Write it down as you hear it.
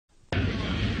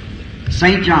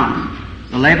St. John,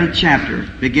 the 11th chapter,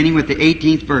 beginning with the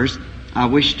 18th verse, I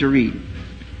wish to read.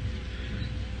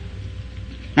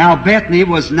 Now Bethany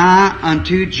was nigh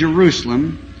unto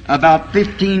Jerusalem, about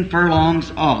 15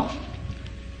 furlongs off.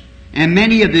 And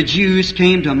many of the Jews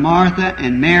came to Martha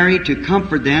and Mary to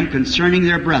comfort them concerning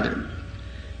their brother.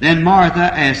 Then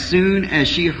Martha, as soon as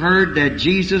she heard that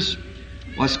Jesus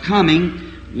was coming,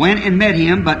 went and met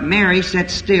him, but Mary sat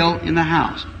still in the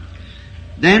house.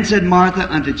 Then said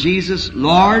Martha unto Jesus,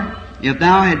 Lord, if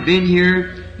thou had been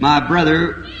here, my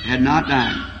brother had not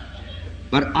died.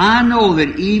 But I know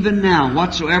that even now,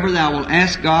 whatsoever thou wilt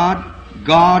ask God,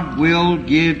 God will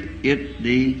give it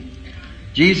thee.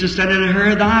 Jesus said unto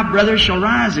her, Thy brother shall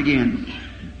rise again.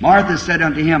 Martha said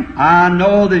unto him, I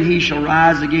know that he shall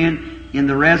rise again in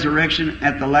the resurrection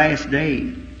at the last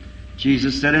day.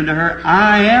 Jesus said unto her,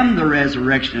 I am the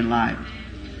resurrection and life.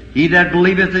 He that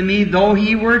believeth in me, though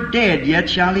he were dead, yet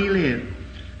shall he live.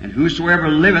 And whosoever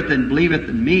liveth and believeth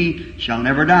in me shall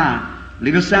never die.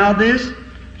 Believest thou this?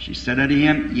 She said unto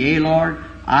him, Yea, Lord,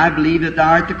 I believe that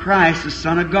thou art the Christ, the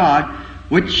Son of God,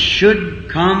 which should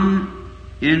come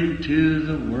into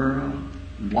the world.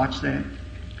 Watch that.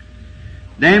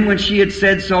 Then when she had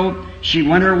said so, she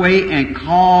went her way and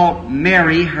called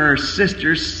Mary, her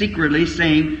sister, secretly,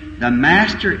 saying, The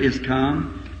Master is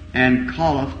come and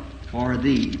calleth for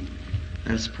thee.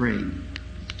 Let us pray.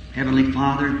 Heavenly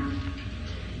Father,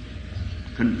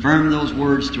 confirm those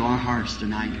words to our hearts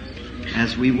tonight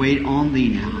as we wait on Thee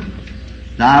now.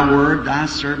 Thy word, Thy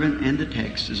servant, and the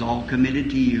text is all committed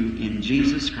to You. In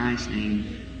Jesus Christ's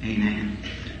name, amen.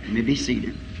 You may be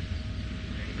seated.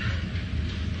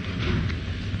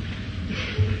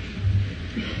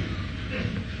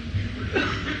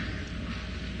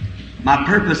 My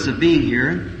purpose of being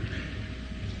here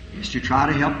is to try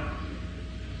to help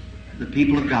the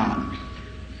people of God.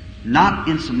 Not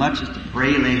insomuch as to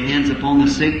pray, lay hands upon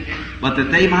the sick, but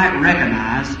that they might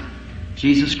recognize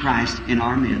Jesus Christ in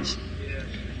our midst,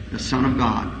 the Son of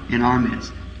God in our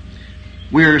midst.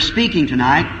 We're speaking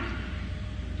tonight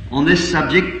on this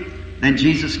subject. Then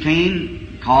Jesus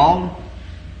came, called.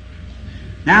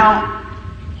 Now,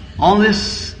 on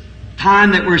this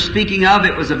time that we're speaking of,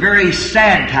 it was a very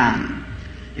sad time.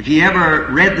 If you ever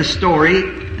read the story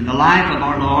in the life of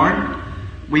our Lord,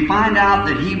 we find out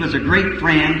that He was a great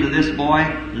friend to this boy,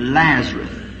 Lazarus.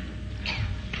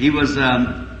 He was,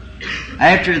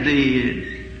 after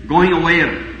the going away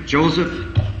of Joseph,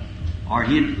 or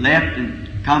he had left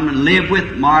and come and lived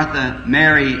with Martha,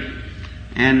 Mary,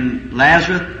 and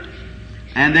Lazarus,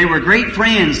 and they were great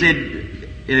friends.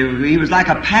 He was like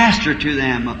a pastor to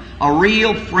them, a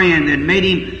real friend, and made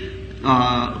him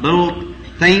little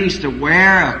things to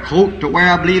wear, a coat to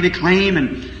wear, I believe he claimed,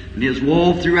 and his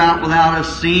wool throughout without a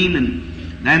seam,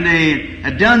 and then they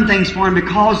had done things for him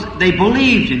because they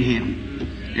believed in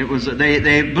him. It was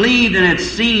they believed and had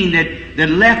seen that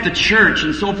left the church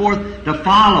and so forth to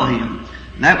follow him.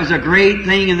 And that was a great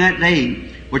thing in that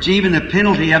day, which even the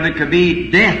penalty of it could be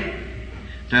death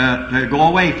to go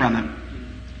away from it.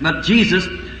 But Jesus,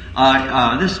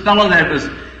 this fellow that was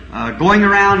going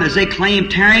around, as they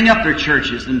claimed, tearing up their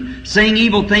churches and saying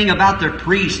evil thing about their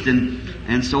priest and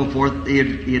so forth. He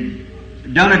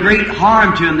had done a great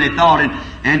harm to them, they thought,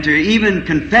 and to even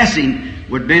confessing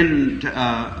would have been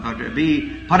to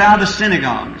be put out of the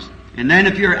synagogues. And then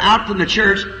if you're out from the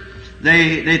church,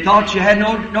 they thought you had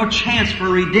no chance for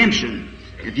redemption.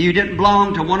 If you didn't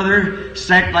belong to one of their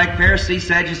sect like Pharisee,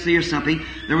 Sadducee or something,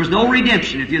 there was no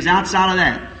redemption if you was outside of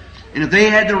that. And if they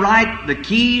had the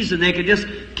keys, and they could just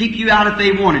keep you out if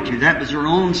they wanted to. That was their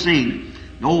own sin.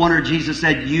 No wonder Jesus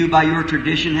said, You by your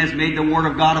tradition has made the Word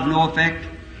of God of no effect.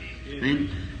 And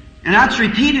that's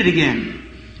repeated again.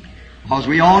 Because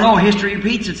we all know history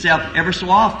repeats itself ever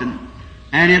so often.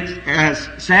 And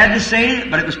it's sad to say it,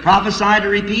 but it was prophesied to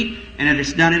repeat, and it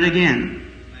has done it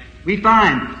again. We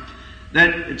find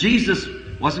that Jesus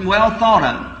wasn't well thought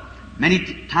of.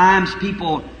 Many times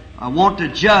people want to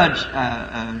judge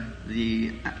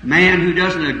the man who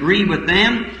doesn't agree with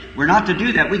them. We're not to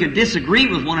do that. We can disagree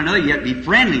with one another, yet be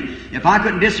friendly. If I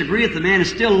couldn't disagree with the man and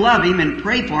still love him and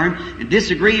pray for him and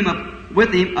disagree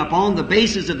with him upon the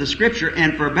basis of the Scripture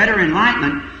and for better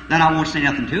enlightenment, then I won't say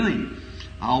nothing to him.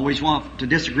 I always want to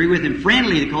disagree with him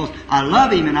friendly because I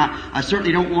love him, and I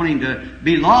certainly don't want him to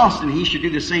be lost, and he should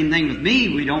do the same thing with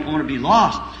me. We don't want to be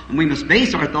lost. And we must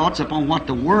base our thoughts upon what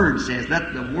the Word says.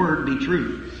 Let the Word be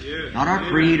true. Yes. Not our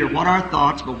creed or what our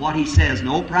thoughts, but what He says.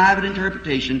 No private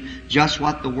interpretation, just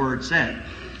what the Word said.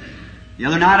 The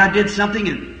other night I did something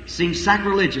that seemed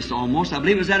sacrilegious almost. I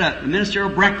believe it was at a ministerial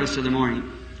breakfast of the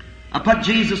morning. I put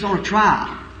Jesus on a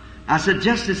trial. I said,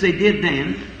 just as they did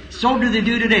then, so do they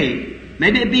do today.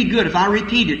 Maybe it'd be good if I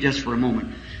repeat it just for a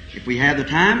moment, if we have the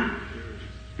time.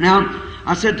 Now,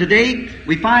 I said today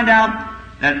we find out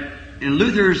that in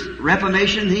Luther's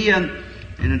Reformation,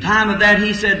 in the time of that,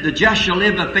 he said, the just shall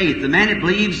live by faith. The man that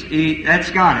believes,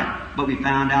 that's got it. But we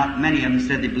found out many of them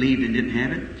said they believed and didn't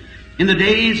have it. In the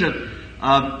days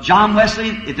of John Wesley,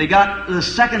 if they got the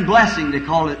second blessing, they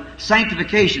call it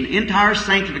sanctification, entire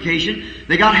sanctification,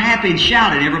 they got happy and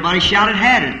shouted. Everybody shouted,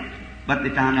 had it. But they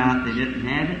found out they didn't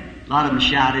have it. A lot of them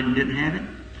shouted and didn't have it.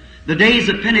 The days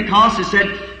of Pentecost, they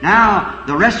said, now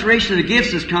the restoration of the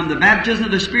gifts has come, the baptism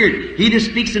of the Spirit. He that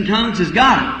speaks in tongues has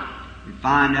got it. We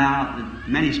find out that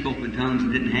many spoke in tongues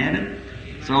and didn't have it.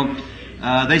 So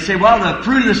they say, well, the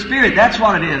fruit of the Spirit, that's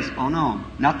what it is. Oh no,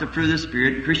 not the fruit of the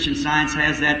Spirit. Christian Science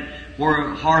has that where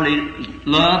hardly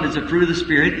love is the fruit of the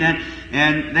Spirit,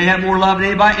 and they have more love than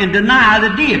anybody, and deny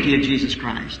the deity of Jesus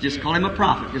Christ. Just call him a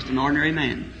prophet, just an ordinary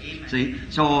man. See?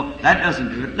 So that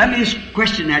doesn't do it. Let me just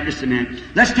question that just a minute.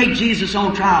 Let's take Jesus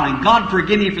on trial, and God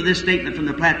forgive me for this statement from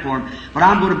the platform, but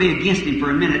I'm going to be against him for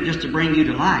a minute just to bring you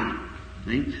to light.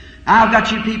 See? I've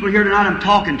got you people here tonight, I'm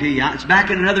talking to you. It's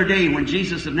back in another day when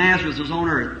Jesus of Nazareth was on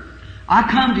earth. I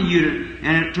come to you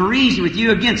to reason with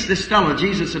you against this fellow,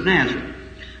 Jesus of Nazareth.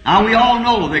 Now we all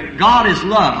know that God is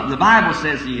love. The Bible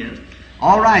says He is.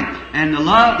 All right. And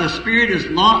the Spirit is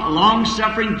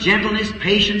long-suffering, gentleness,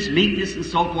 patience, meekness, and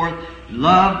so forth.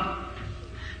 Love.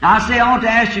 Now I want to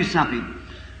ask you something.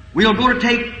 We'll go to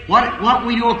take what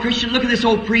we do a Christian. Look at this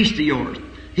old priest of yours.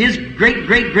 His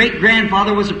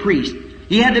great-great-great-grandfather was a priest.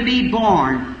 He had to be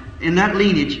born in that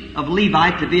lineage of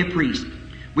Levite to be a priest.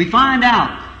 We find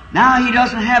out now he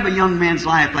doesn't have a young man's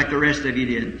life like the rest of you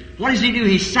did. What does he do?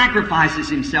 He sacrifices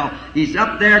himself. He's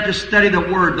up there to study the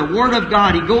Word of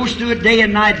God. He goes through it day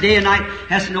and night,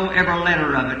 has to know every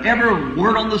letter of it, every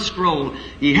word on the scroll.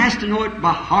 He has to know it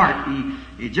by heart.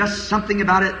 It's just something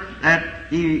about it that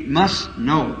he must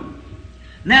know.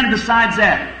 And then besides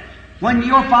that, when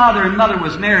your father and mother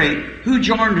was married, who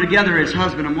joined together as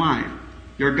husband and wife?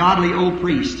 Your godly old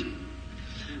priest.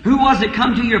 Who was it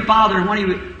come to your father when he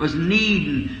was in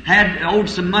need and owed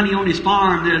some money on his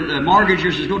farm, the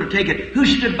mortgagers was going to take it? Who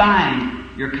stood by him?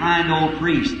 Your kind old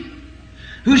priest.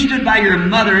 Who stood by your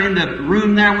mother in the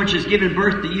room there when she's giving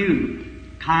birth to you?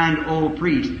 Kind old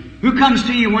priest. Who comes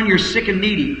to you when you're sick and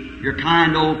needy? Your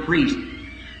kind old priest.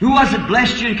 Who was it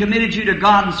blessed you and committed you to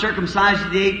God and circumcised you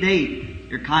the 8th day?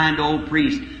 Your kind old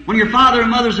priest. When your father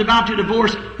and mother's about to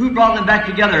divorce, who brought them back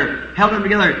together, held them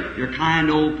together? Your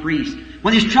kind old priest.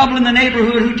 When there's trouble in the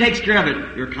neighborhood, who takes care of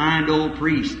it? Your kind old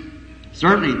priest.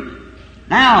 Certainly.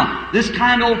 Now, this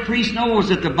kind old priest knows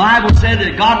that the Bible said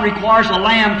that God requires a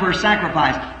lamb for a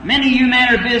sacrifice. Many of you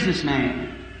men are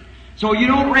businessmen. So you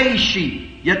don't raise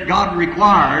sheep, yet God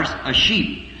requires a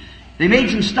sheep. They made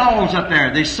some stalls up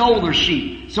there. They sold their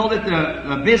sheep so that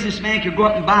the businessman could go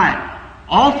up and buy it.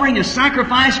 Offering a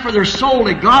sacrifice for their soul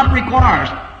that God requires.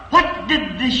 What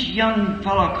did this young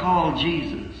fellow call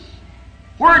Jesus?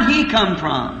 Where'd he come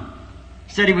from?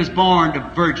 Said he was born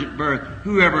to virgin birth.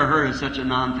 Who ever heard of such a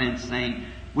nonsense thing?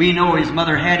 We know his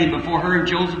mother had him before her and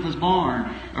Joseph was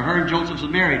born. Or her and Joseph was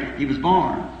married. He was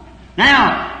born.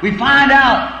 Now, we find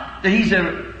out that he's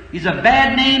a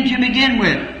bad name to begin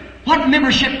with. What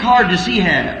membership card does he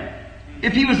have?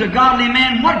 If he was a godly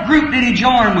man, what group did he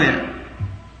join with?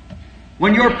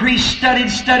 When your priest studied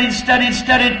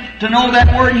to know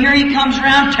that word, and here he comes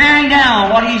around tearing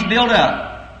down what he's built up.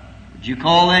 Would you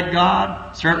call that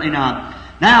God? Certainly not.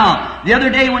 Now, the other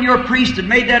day when your priest had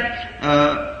made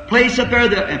that place up there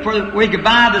where he could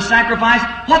buy the sacrifice,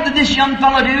 what did this young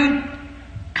fellow do?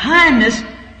 Kindness.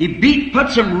 He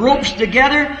put some ropes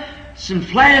together, some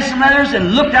leathers,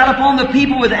 and looked out upon the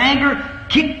people with anger,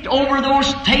 kicked over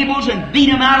those tables and beat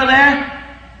them out of there.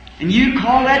 And you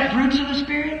call that fruits of the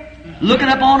Spirit? Looking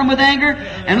upon them with anger?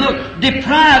 And look,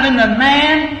 depriving the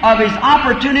man of his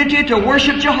opportunity to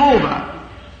worship Jehovah.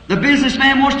 The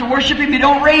businessman wants to worship him, he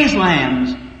don't raise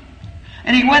lambs.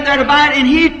 And he went there to buy it, and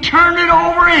he turned it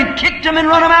over and kicked him and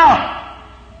run him out.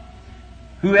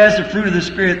 Who has the fruit of the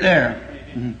Spirit there?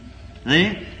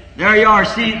 See? There you are.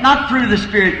 See, not fruit of the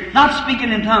Spirit, not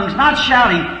speaking in tongues, not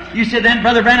shouting. You said then,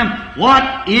 Brother Branham,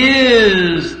 what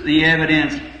is the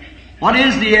evidence? What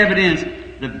is the evidence?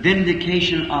 The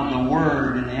vindication of the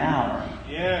Word in the hour.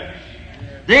 Yes.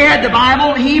 They had the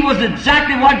Bible. He was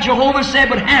exactly what Jehovah said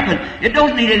would happen. It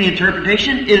don't need any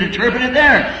interpretation. It interpreted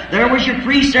there. There was your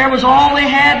priest. There was all they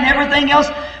had and everything else.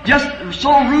 Just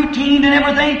so routine and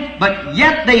everything. But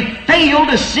yet they failed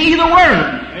to see the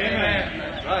Word. Amen.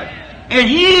 That's right. And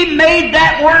He made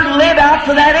that Word live out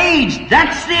for that age.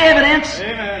 That's the evidence.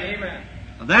 Amen.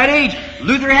 Of that age.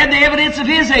 Luther had the evidence of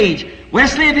his age.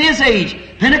 Wesley of his age,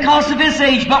 Pentecost of his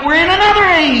age, but we're in another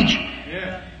age.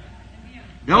 Yeah.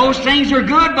 Those things are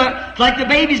good, but like the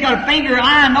baby's got a finger,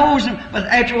 eye, nose, but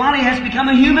after a while he has to become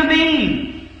a human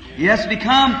being. He has to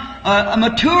become a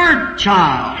matured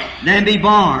child, then be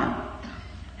born.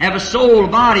 Have a soul, a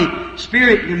body,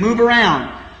 spirit, can move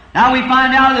around. Now we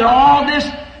find out that all this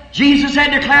Jesus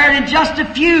had declared, and just a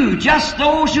few, just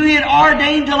those who he had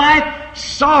ordained to life,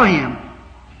 saw him.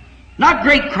 Not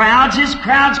great crowds. His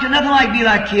crowds could nothing like be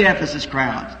like Caiaphas'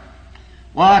 crowds.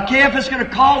 Well, Caiaphas could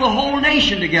have called the whole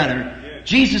nation together.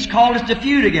 Jesus called us a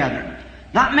few together.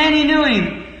 Not many knew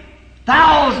him.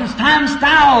 Thousands times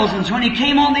thousands. When he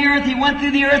came on the earth, he went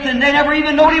through the earth and they never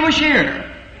even knew he was here.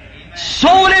 So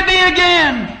will it be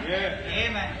again.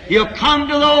 Amen. He'll come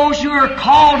to those who are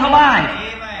called to life.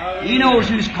 Amen. He knows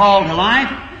who's called to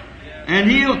life. And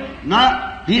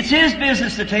it's his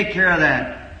business to take care of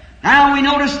that. Now we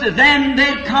notice that then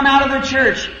they'd come out of the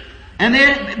church and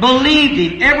they believed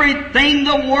him. Everything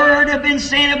the Word had been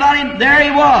saying about him, there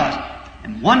he was.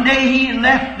 And one day he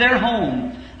left their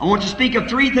home. I want to speak of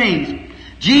three things.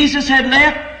 Jesus had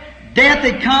left, death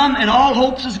had come, and all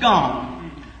hopes is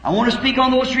gone. I want to speak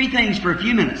on those three things for a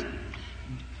few minutes.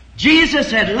 Jesus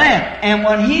had left, and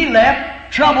when he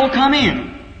left, trouble come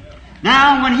in.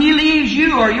 Now, when he leaves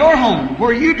you or your home,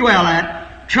 where you dwell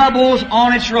at, trouble's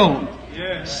on its road.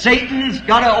 Yes. Satan's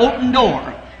got an open door.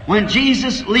 When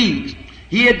Jesus leaves,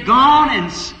 he had gone,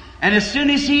 and as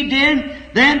soon as he did,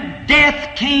 then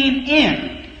death came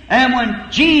in. And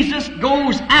when Jesus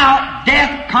goes out,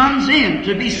 death comes in.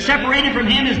 To be separated from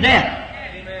him is death.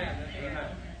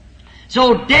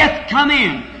 So death come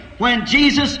in when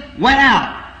Jesus went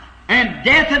out. And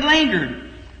death had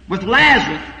lingered with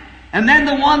Lazarus. And then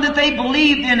the one that they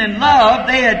believed in and loved,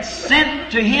 they had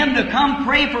sent to him to come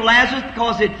pray for Lazarus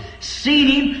because they'd seen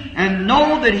him and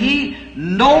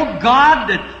know God,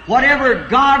 that whatever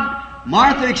God,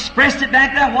 Martha expressed it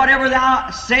back there, whatever thou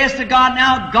sayest to God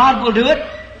now, God will do it.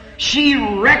 She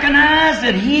recognized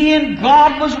that he and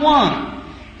God was one.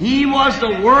 He was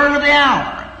the word of the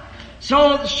hour.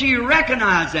 So she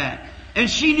recognized that. And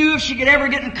she knew if she could ever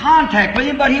get in contact with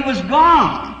him, but he was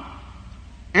gone.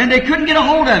 And they couldn't get a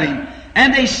hold of him.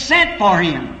 And they sent for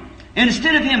him. And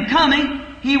instead of him coming,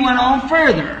 he went on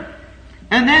further.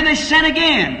 And then they sent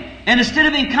again. And instead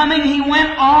of him coming, he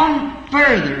went on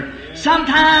further.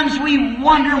 Sometimes we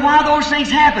wonder why those things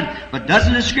happen. But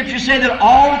doesn't the Scripture say that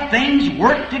all things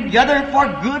work together for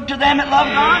good to them that love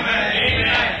God?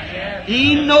 Amen.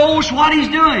 He knows what he's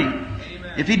doing.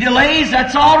 If he delays,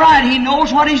 that's all right. He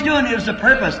knows what he's doing. It was a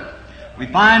purpose. We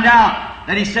find out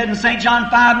that he said in St. John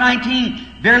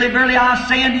 5:19, Verily, verily, I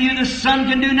say unto you, the Son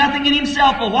can do nothing in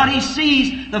himself but what he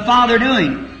sees the Father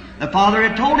doing. The Father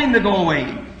had told him to go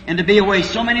away and to be away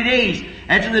so many days.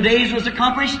 After the days was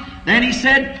accomplished, then he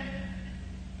said,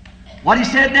 what he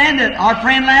said then, that our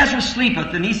friend Lazarus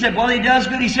sleepeth. And he said, well, he does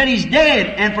good. He said, he's dead.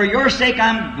 And for your sake,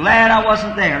 I'm glad I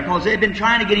wasn't there. Because they'd been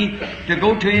trying to get him to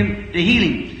go to him to heal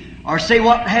him. Or say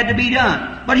what had to be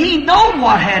done. But he knew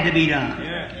what had to be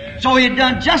done. So he had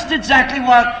done just exactly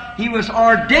what he was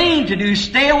ordained to do,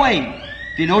 stay away.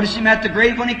 If you notice him at the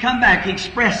grave when he come back, he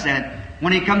expressed that.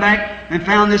 When he come back and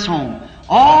found this home.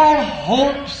 All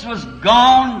hopes was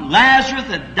gone. Lazarus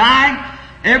had died.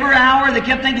 Every hour they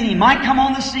kept thinking he might come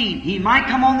on the scene. He might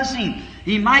come on the scene.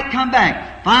 He might come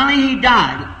back. Finally he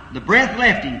died. The breath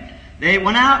left him. They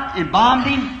went out, embalmed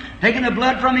him, taken the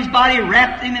blood from his body,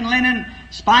 wrapped him in linen,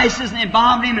 spices, and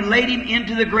embalmed him and laid him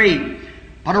into the grave.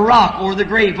 Put a rock over the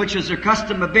grave, which was their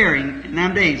custom of burying in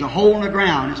them days. A hole in the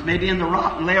ground. It's maybe in the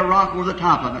rock, and lay a rock over the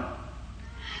top of it.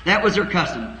 That was their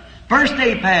custom. First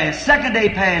day passed, second day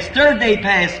passed, third day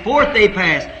passed, fourth day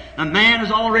passed. The man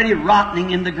is already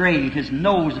rotting in the grave. His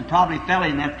nose had probably fell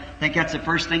in that. I think that's the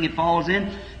first thing it falls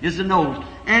in, is the nose.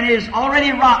 And is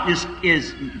already rotten.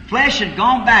 His flesh had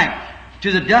gone back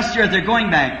to the dust earth. They're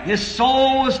going back. His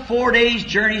soul was 4 days'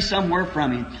 journey somewhere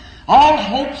from him. All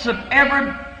hopes of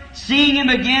ever seeing him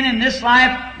again in this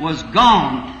life was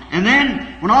gone. And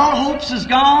then, when all hopes is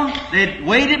gone, they'd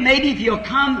waited maybe if he'll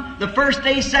come the first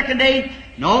day, second day.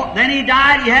 No, then he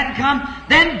died, he hadn't come.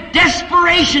 Then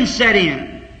desperation set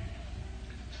in.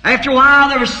 After a while,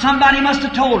 there was somebody must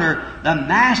have told her, the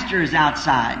Master is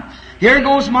outside. Here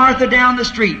goes Martha down the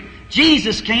street.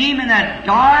 Jesus came in that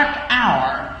dark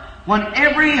hour when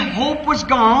every hope was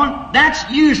gone. That's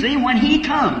usually when he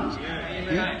comes.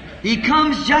 He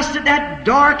comes just at that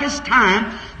darkest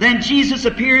time. Then Jesus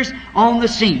appears on the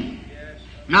scene.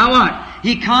 Now what?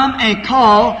 He come and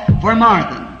called for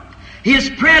Martha. His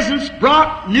presence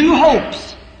brought new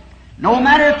hopes. No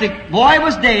matter if the boy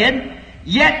was dead,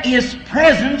 yet his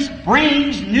presence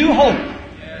brings new hope.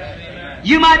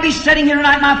 You might be sitting here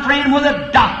tonight, my friend, where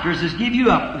the doctors has give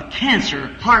you up with cancer,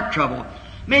 heart trouble,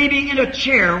 maybe in a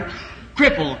chair,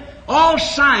 crippled. All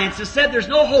science has said there's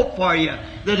no hope for you.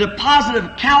 The deposit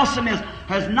of calcium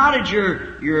has knotted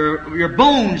your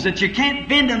bones that you can't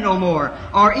bend them no more.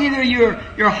 Or either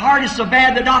your heart is so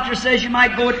bad the doctor says you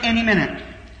might go at any minute.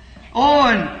 Oh,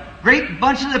 and great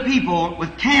bunch of the people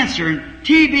with cancer and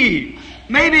TB.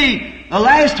 Maybe the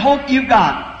last hope you've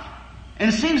got.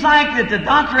 And it seems like that the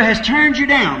doctor has turned you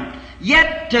down.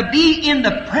 Yet to be in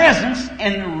the presence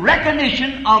and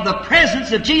recognition of the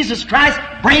presence of Jesus Christ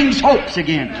brings hopes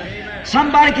again. Amen.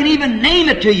 Somebody can even name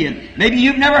it to you. Maybe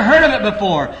you've never heard of it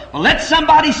before. Well, let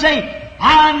somebody say,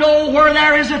 I know where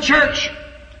there is a church.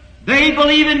 They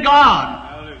believe in God.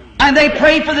 Hallelujah. And they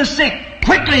pray for the sick.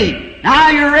 Quickly, now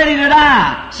you're ready to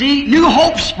die. See, new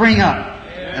hopes spring up.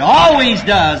 It always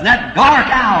does. In that dark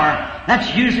hour,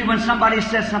 that's usually when somebody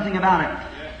says something about it.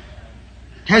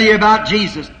 Tell you about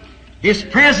Jesus. His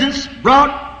presence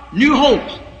brought new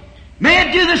hopes. May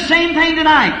it do the same thing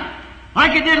tonight,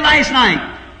 like it did last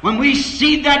night, when we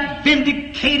see that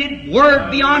vindicated Word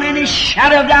beyond any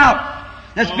shadow of doubt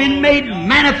that's been made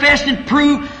manifest and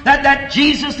proved that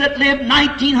Jesus that lived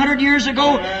 1900 years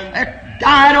ago,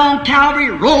 died on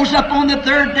Calvary, rose up on the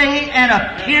third day and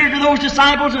appeared to those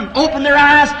disciples and opened their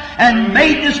eyes and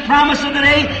made this promise of the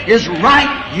day is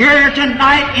right here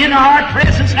tonight in our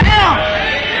presence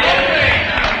now.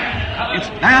 It's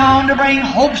bound to bring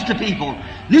hopes to people.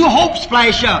 New hopes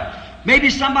flash up. Maybe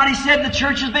somebody said the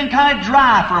church has been kind of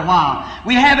dry for a while.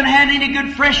 We haven't had any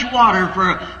good fresh water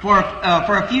for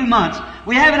a few months.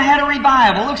 We haven't had a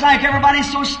revival. Looks like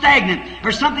everybody's so stagnant.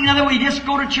 Or something other. We just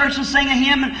go to church and sing a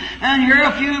hymn and hear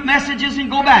a few messages and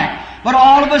go back. But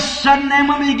all of a sudden then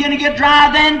when we begin to get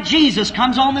dry, then Jesus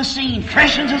comes on the scene,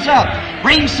 freshens us up,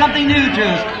 brings something new to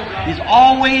us. He's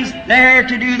always there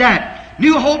to do that.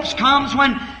 New hopes comes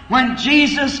when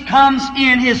Jesus comes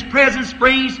in, His presence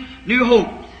brings new hope.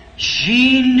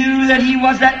 She knew that He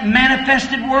was that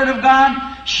manifested Word of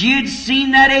God. She had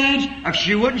seen that age. If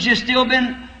she wouldn't, she'd still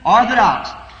been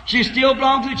Orthodox. She still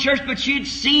belonged to the church, but she'd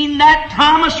seen that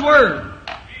promised Word.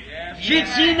 She'd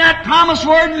seen that promised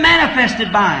Word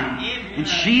manifested by Him. And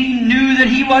she knew that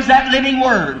He was that living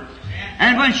Word.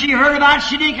 And when she heard about it,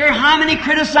 she didn't care how many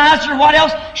criticized her or what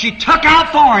else. She took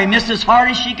out for Him just as hard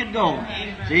as she could go.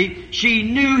 See, she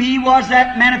knew He was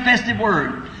that manifested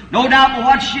Word. No doubt but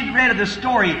what she'd read of the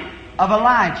story of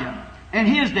Elijah in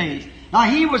his days. Now,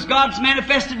 he was God's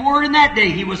manifested Word in that day.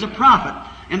 He was a prophet.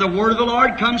 And the Word of the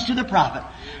Lord comes to the prophet.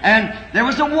 And there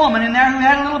was a woman in there who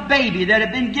had a little baby that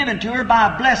had been given to her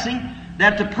by a blessing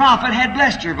that the prophet had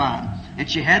blessed her by. And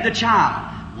she had the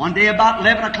child. One day about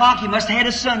 11 o'clock, he must have had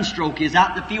a sunstroke. He was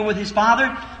out in the field with his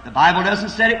father. The Bible doesn't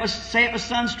say it was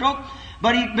sunstroke.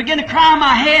 But he began to cry,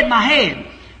 my head, my head.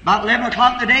 About 11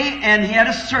 o'clock today, and he had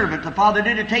a servant, the father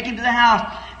did, to take him to the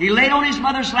house. He laid on his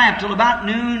mother's lap till about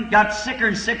noon, got sicker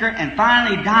and sicker, and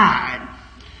finally died.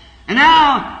 And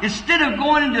now, instead of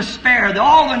going in despair,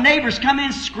 all the neighbors come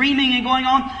in screaming and going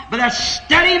on, but that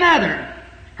steady mother,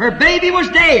 her baby was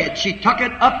dead. She took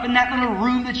it up in that little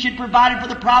room that she'd provided for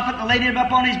the prophet and laid it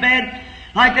up on his bed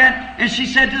like that. And she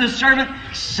said to the servant,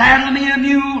 saddle me a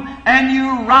mule and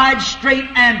you ride straight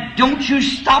and don't you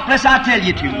stop unless I tell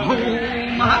you to. Oh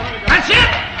my, that's it!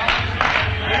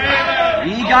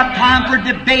 We got time for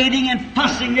debating and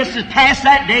fussing. This is past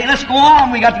that day. Let's go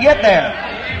on. We got to get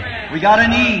there. We got a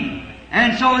need.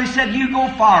 And so he said, you go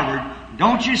forward.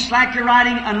 Don't you slack your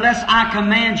riding unless I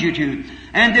command you to.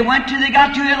 And they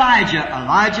got to Elijah.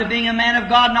 Elijah being a man of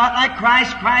God, not like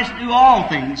Christ. Christ knew all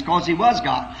things because he was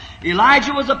God.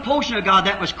 Elijah was a portion of God.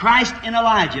 That was Christ in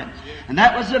Elijah. And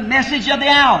that was the message of the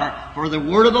hour. For the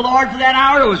word of the Lord for that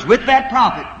hour was with that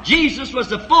prophet. Jesus was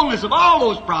the fullness of all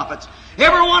those prophets.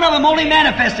 Every one of them only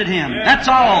manifested Him. That's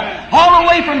all. All the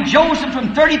way from Joseph,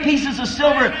 from 30 pieces of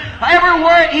silver.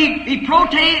 Everywhere he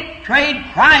portrayed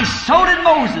Christ. So did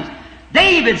Moses.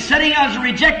 David, sitting as a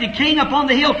rejected king upon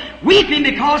the hill, weeping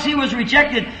because he was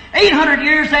rejected. 800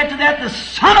 years after that, the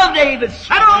son of David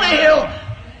sat on the hill.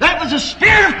 That was the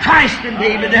Spirit of Christ in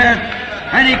David there.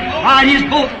 And he cried, he is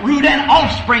both root and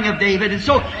offspring of David. And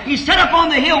so he sat up on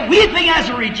the hill weeping as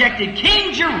a rejected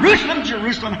king. Jerusalem,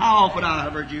 Jerusalem, how often I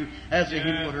have heard you as a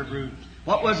hymn would have brood.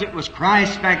 What was it? It was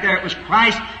Christ back there. It was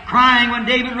Christ crying when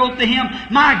David wrote the hymn,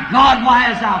 my God, why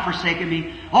hast thou forsaken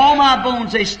me? All my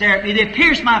bones, they stare at me. They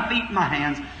pierced my feet and my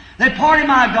hands. They parted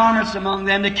my garments among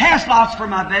them. They cast lots for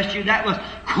my vesture. That was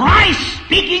Christ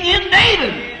speaking in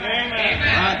David.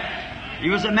 Amen. He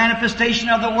was a manifestation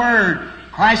of the Word.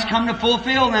 Christ come to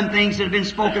fulfill them things that had been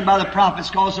spoken by the prophets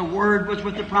because the Word was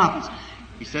with the prophets.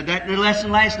 He said that in the lesson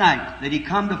last night, that he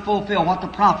come to fulfill what the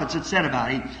prophets had said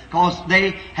about him, because they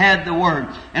had the Word.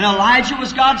 And Elijah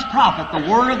was God's prophet, the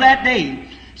Word of that day.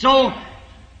 So,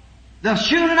 the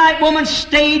Shunammite woman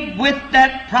stayed with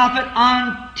that prophet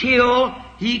until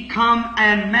he come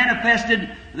and manifested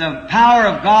the power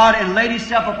of God and laid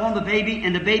himself upon the baby,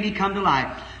 and the baby come to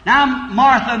life. Now,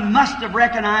 Martha must have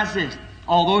recognized this,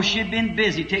 although she had been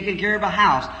busy taking care of a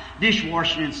house,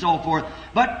 dishwashing and so forth.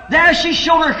 But there she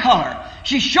showed her color.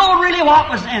 She showed really what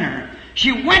was in her.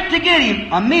 She went to get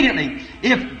him immediately.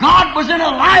 If God was in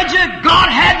Elijah, God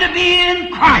had to be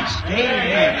in Christ.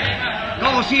 Amen.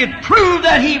 Because he had proved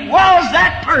that he was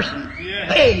that person.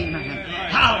 Amen.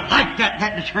 I like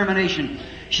that determination.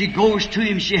 She goes to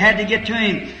him. She had to get to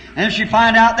him. And she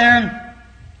find out there,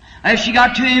 as she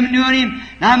got to him, knew him.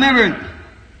 Now remember,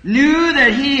 knew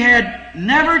that he had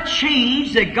never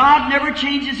changed, that God never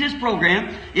changes His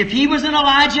program. If He was in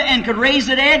Elijah and could raise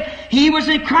the dead, He was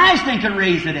in Christ and could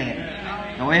raise the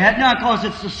dead. No, He had not, because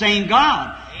it's the same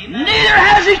God. Amen. Neither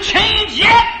has He changed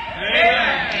yet.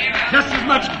 Amen. Just as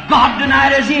much God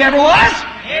tonight as He ever was.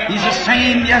 Amen. He's the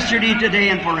same yesterday, today,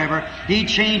 and forever. He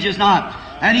changes not.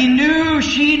 And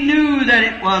she knew that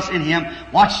it was in him.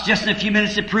 Watch just in a few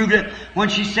minutes, it proved it when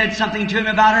she said something to him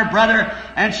about her brother.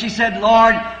 And she said,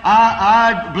 Lord,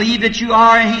 I believe that you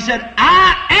are. And he said,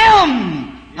 I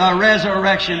am the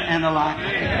resurrection and the life.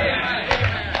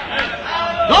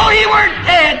 Though he were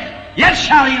dead, yet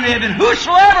shall he live. And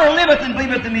whosoever liveth and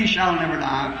believeth in me shall never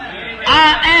die.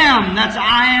 I am. That's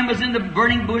I am was in the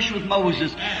burning bush with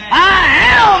Moses. I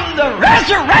am the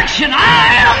resurrection. I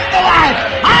am the life.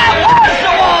 I was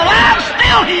the one. I am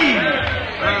still He.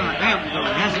 I am the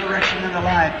resurrection and the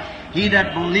life. He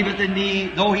that believeth in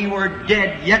me, though he were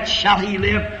dead, yet shall he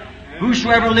live.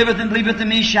 Whosoever liveth and believeth in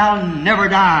me shall never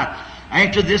die.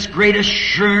 After this great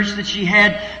assurance that she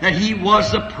had that He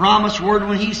was the promised Word,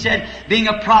 when He said, being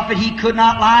a prophet, He could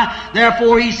not lie.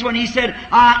 Therefore, when He said,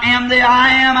 I am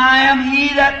He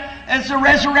that is the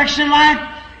resurrection life.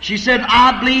 She said,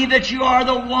 I believe that you are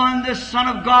the one, the Son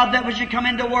of God that was to come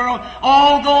into the world.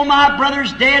 Although my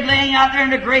brother's dead, laying out there in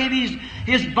the grave,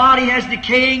 his body has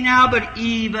decaying now, but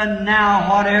even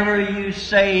now, whatever you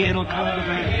say, it'll come to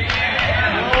pass.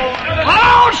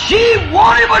 All she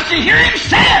wanted was to hear him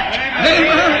say it.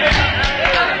 Amen.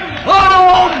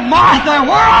 Oh, Martha,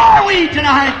 where are we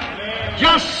tonight?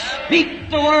 Just speak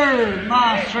the word,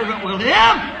 my servant will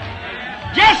live.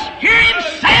 Just hear him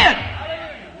say it.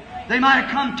 They might have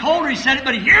come told her he said it,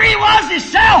 but here he was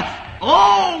himself.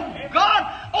 Oh, God,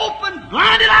 open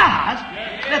blinded eyes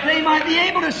that they might be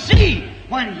able to see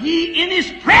when he in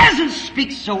his presence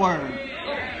speaks the word.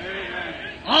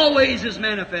 Always is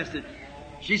manifested.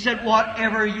 She said,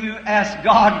 whatever you ask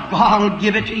God, God will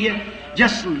give it to you.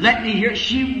 Just let me hear.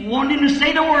 She wanted him to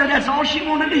say the word. That's all she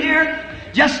wanted to hear.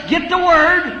 Just get the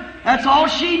word. That's all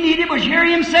she needed was hear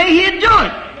him say he'd do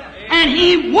it. And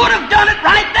he would have done it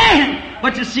right then.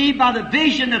 But to see by the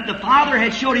vision that the Father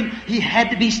had showed him, he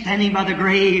had to be standing by the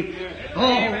grave.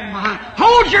 Oh my.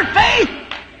 Hold your faith.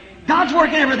 God's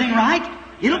working everything right.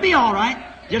 It'll be all right.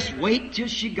 Just wait till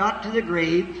she got to the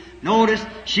grave. Notice,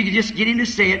 she could just get him to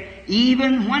say it.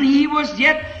 Even when he was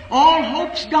yet all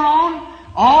hope's gone,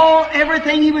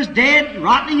 everything, he was dead,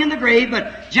 rotting in the grave,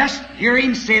 but just hear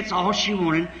him say it's all she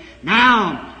wanted.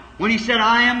 Now, when he said,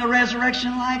 I am the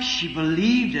resurrection life, she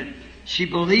believed it. She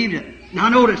believed it. Now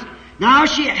notice, now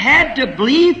she had to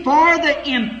believe for the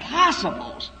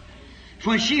impossibles.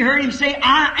 When she heard him say,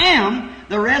 I am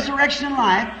the resurrection and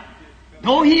life,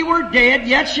 though he were dead,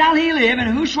 yet shall he live,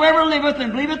 and whosoever liveth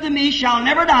and believeth in me shall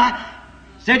never die.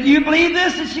 Said, you believe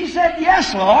this? And she said,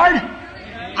 yes, Lord.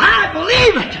 I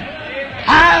believe it.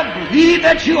 I believe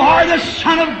that you are the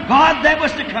Son of God that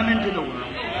was to come into the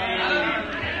world.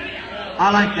 I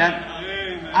like that.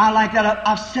 I like that.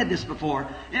 I've said this before.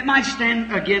 It might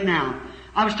stand again now.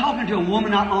 I was talking to a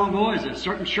woman not long ago, as a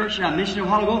certain church that I mentioned a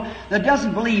while ago, that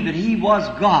doesn't believe that He was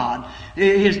God.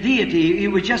 His deity, He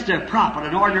was just a prophet,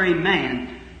 an ordinary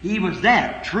man. He was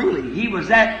that, truly. He was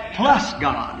that plus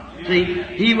God. See,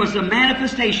 He was the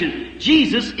manifestation.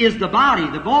 Jesus is the body,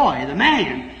 the boy, the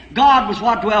man. God was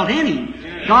what dwelt in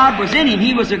Him. God was in Him.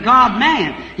 He was a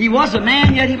God-man. He was a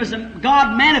man, yet He was a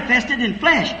God manifested in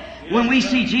flesh. When we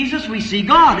see Jesus, we see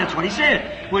God. That's what He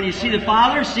said. When you see the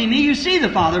Father, see me, you see the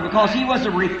Father, because He was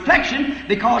a reflection,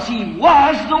 because He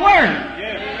was the Word.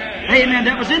 Amen.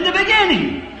 That was in the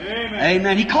beginning.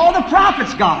 Amen. He called the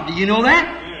prophets God. Do you know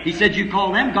that? He said, you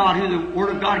call them God who the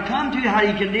Word of God come to. How do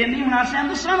you condemn me when I say I'm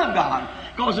the Son of God?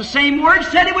 Because the same Word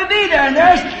said it would be there. And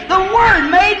there's the Word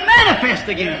made manifest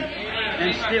again.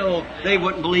 And still, they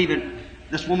wouldn't believe it.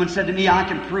 This woman said to me, I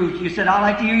can prove to you. Said, I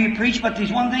like to hear you preach, but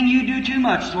there's one thing you do too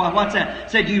much. So what's that?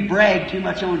 Said, you brag too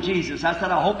much on Jesus. I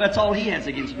said, I hope that's all he has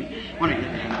against me.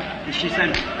 And she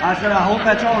said, I said, I hope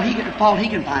that's all fault he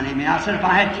can find in me. I said, if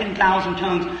I had 10,000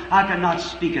 tongues, I could not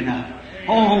speak enough.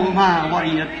 Oh my, what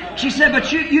are you? She said,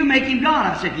 but you make him God.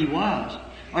 I said, he was.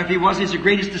 Or if he was, he's the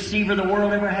greatest deceiver the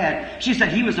world ever had. She said,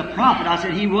 he was a prophet. I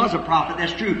said, he was a prophet.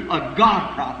 That's true. A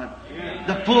God prophet.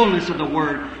 The fullness of the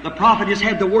Word. The prophet just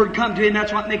had the Word come to him.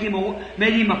 That's what made him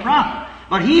a prophet.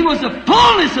 But he was the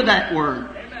fullness of that Word.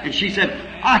 And she said,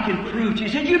 I can prove to you.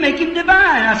 She said, you make him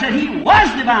divine. I said, he was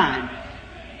divine.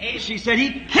 She said,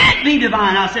 he can't be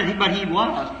divine. I said, but he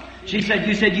was. She said,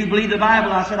 you said you believe the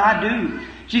Bible. I said, I do.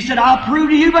 She said, I'll prove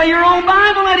to you by your own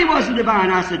Bible that he wasn't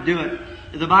divine. I said, do it.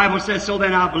 If the Bible says so,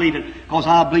 then I'll believe it, because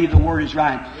I believe the Word is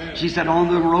right. She said,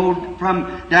 on the road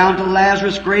from down to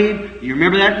Lazarus' grave, you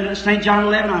remember that in St. John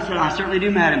 11? I said, I certainly do,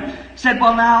 madam. Said,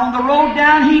 well, now, on the road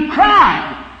down, he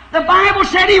cried. The Bible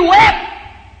said he wept.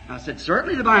 I said,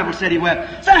 certainly the Bible said he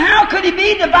wept. So how could he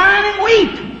be divine and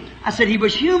weep? I said, he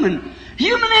was human.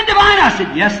 Human and divine. I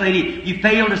said, yes, lady, you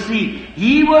fail to see.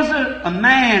 He was a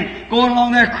man going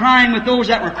along there crying with those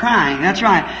that were crying. That's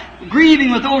right. Grieving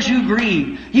with those who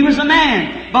grieved. He was a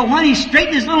man. But when he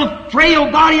straightened his little frail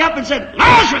body up and said,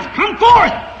 Lazarus, come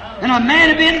forth! And a man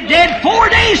had been dead 4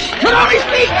 days, stood on his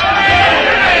feet.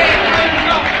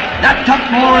 That took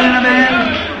more than a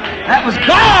man. That was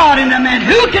God in the man.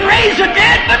 Who can raise the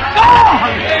dead but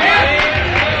God?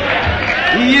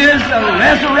 He is the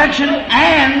resurrection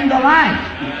and the life.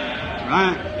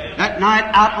 Right. That night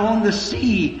out on the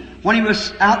sea, when he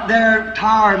was out there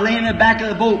tired, laying in the back of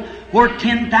the boat, where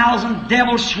 10,000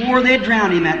 devils swore they'd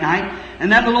drown him that night, and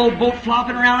that little old boat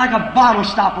flopping around like a bottle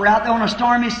stopper out there on a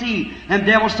stormy sea. And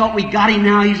devils thought, we got him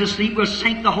now, he's asleep, we'll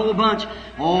sink the whole bunch.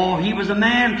 Oh, he was a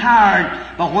man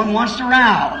tired, but when once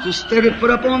aroused, just stood and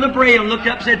put up on the brail and looked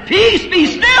up and said, peace, be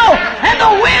still! And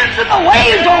the winds and the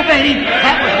waves obeyed him.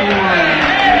 That was the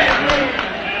word.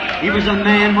 He was a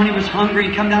man when he was hungry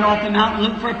and come down off the mountain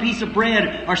looking for a piece of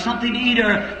bread or something to eat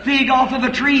or a fig off of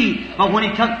a tree. But when he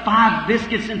took 5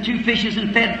 biscuits and 2 fishes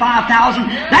and fed 5,000,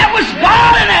 that was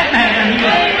God in that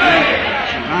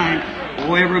man.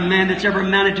 Oh, every man that's ever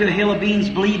mounted to a hill of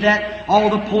beans believe that. All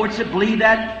the poets that believe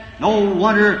that. No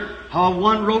wonder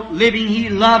one wrote, living he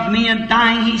loved me, and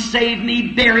dying he saved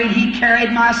me, buried he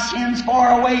carried my sins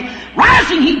far away,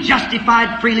 rising he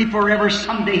justified freely forever.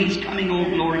 Someday he's coming, oh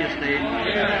glorious day.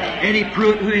 Eddie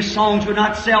Pruitt, who his songs would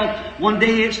not sell, one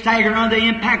day it staggered under the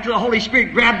impact of the Holy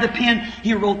Spirit, grabbed the pen.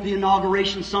 He wrote the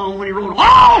inauguration song when he wrote,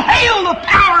 all hail the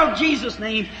power of Jesus'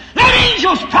 name. Let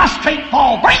angels prostrate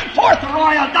fall, bring forth the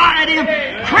royal diadem,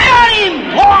 crown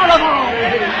him Lord of all.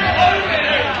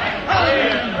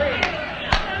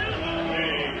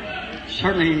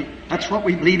 Certainly, that's what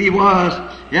we believe he was.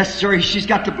 Yes, sir, she's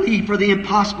got to believe for the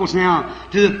impossibles now.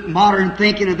 To the modern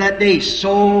thinking of that day,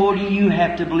 so do you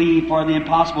have to believe for the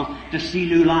impossibles to see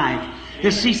new life,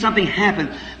 to see something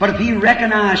happen. But if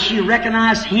she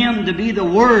recognized him to be the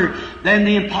Word, then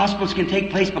the impossibles can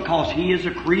take place because he is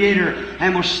a creator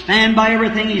and will stand by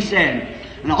everything he said.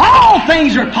 And all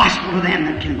things are possible to them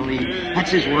that can believe. That's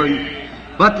his Word.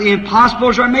 But the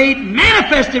impossibles are made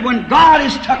manifested when God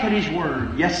has tucked His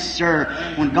Word. Yes,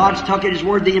 sir. When God's tucked His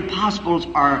Word, the impossibles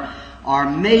are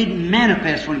made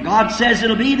manifest. When God says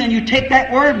it'll be, then you take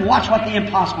that Word and watch what the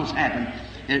impossibles happen.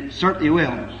 It certainly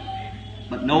will.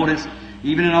 But notice,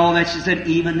 even in all that, she said,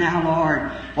 even now,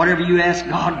 Lord, whatever you ask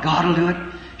God, God will do it.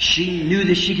 She knew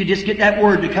that she could just get that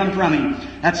Word to come from Him.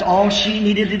 That's all she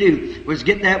needed to do, was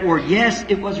get that Word. Yes,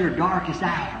 it was her darkest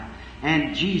hour.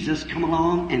 And Jesus come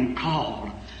along and called.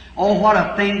 Oh, what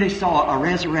a thing they saw, a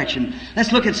resurrection.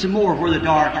 Let's look at some more where the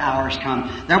dark hours come.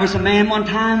 There was a man one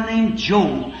time named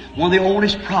Job, one of the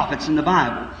oldest prophets in the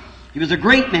Bible. He was a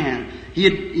great man. He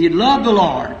had loved the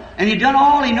Lord, and he'd done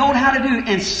all he knew how to do,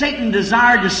 and Satan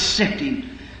desired to sift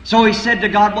him. So he said to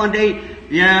God one day,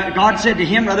 God said to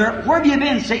him, rather, where have you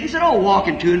been, Satan? He said, oh,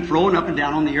 walking to and fro and up and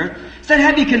down on the earth. He said,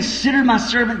 have you considered my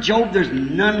servant Job? There's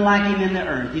none like him in the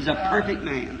earth. He's a perfect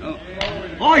man.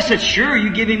 Oh, he said, sure,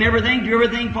 you give him everything, do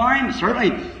everything for him.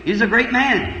 Certainly, he's a great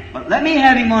man. But let me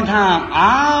have him one time.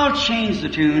 I'll change the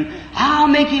tune. I'll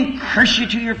make him curse you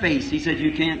to your face. He said,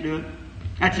 you can't do it.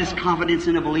 That's his confidence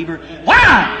in a believer.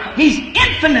 Why? He's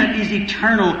infinite. He's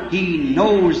eternal. He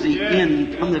knows the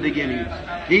end from the beginning.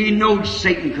 He knows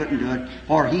Satan couldn't do it,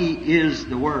 for he is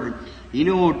the Word. He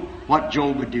knew what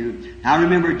Job would do. Now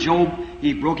remember, Job,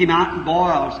 he broke him out in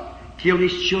boils, killed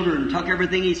his children, took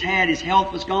everything he's had. His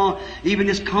health was gone. Even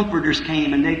his comforters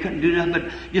came, and they couldn't do nothing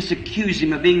but just accuse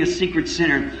him of being a secret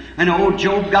sinner. And old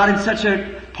Job got in such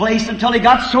a place until he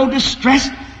got so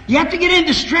distressed, You have to get in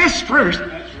distress first.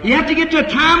 You have to get to a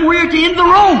time where you're at the end of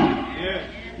the road.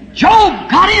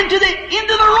 Job got into the end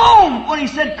of the road when he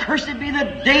said, "Cursed be the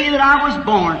day that I was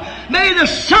born. May the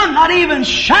sun not even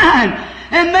shine,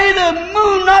 and may the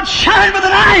moon not shine by the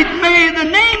night. May the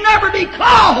name never be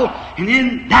called." And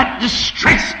in that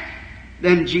distress,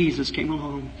 then Jesus came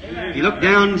along. He looked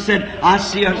down and said, "I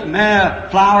see a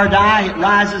flower die, it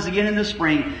rises again in the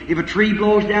spring. If a tree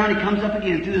blows down, it comes up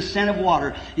again through the scent of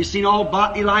water. You've seen all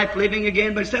bodily life living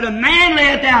again, but he said, a man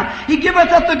layeth down. He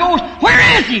giveth up the ghost. Where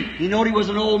is he?" He knowed he was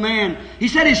an old man. He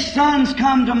said, "His sons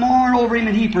come to mourn over him,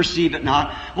 and he perceive it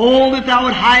not. Oh, that thou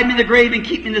would hide me in the grave and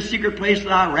keep me in the secret place till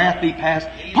thy wrath be past.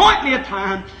 Point me a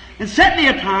time and set me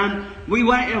a time." We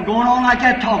went going on like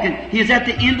that talking. He is at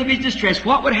the end of his distress.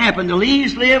 What would happen? The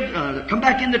leaves come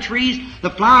back in the trees.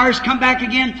 The flowers come back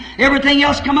again. Everything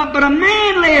else come up. But a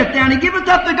man layeth down. He giveth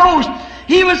up the ghost.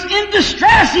 He was in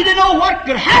distress. He didn't know what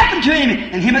could happen to him.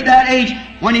 And him at that age,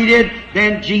 when he did,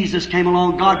 then Jesus came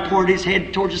along. God poured his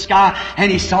head towards the sky,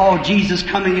 and he saw Jesus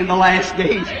coming in the last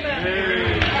days.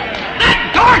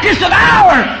 That darkest of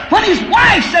hour, when his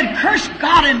wife said, "Curse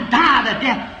God and die the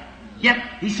death." Yet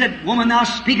he said, "Woman, thou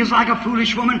speakest like a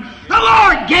foolish woman. The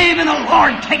Lord gave and the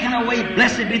Lord taken away.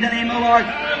 Blessed be the name of the Lord."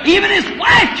 Even his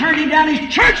wife turned him down.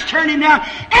 His church turned him down.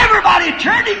 Everybody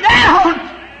turned him down.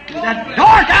 In that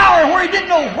dark hour where he didn't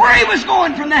know where he was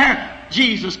going from there,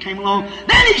 Jesus came along.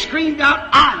 Then he screamed out,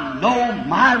 "I know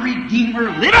my Redeemer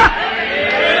liveth."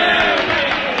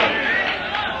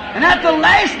 And at the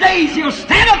last days he'll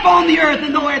stand up on the earth,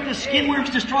 and though at the skin worms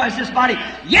destroys this body,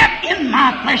 yet in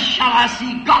my flesh shall I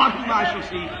see God whom I shall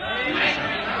see.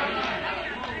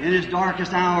 In his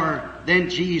darkest hour, then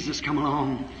Jesus come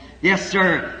along. Yes,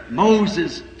 sir,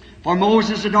 Moses. For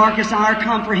Moses, the darkest hour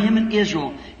come for him in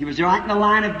Israel. He was right in the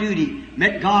line of duty.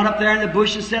 Met God up there in the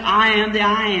bush and said, "I am the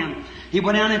I am." He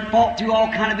went down and fought through all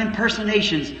kind of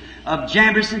impersonations of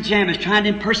Jambres and Jambres, trying to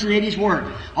impersonate his work.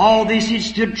 All this he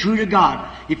stood true to God.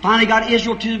 He finally got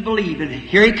Israel to believe. And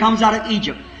here he comes out of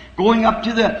Egypt, going up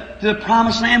to the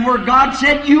promised land where God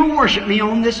said, "You worship me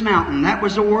on this mountain." That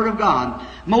was the word of God.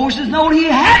 Moses knew he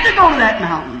had to go to that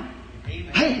mountain.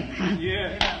 Hey,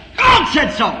 God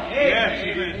said so.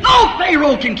 No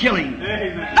Pharaoh can kill him.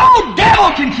 No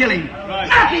devil can kill him.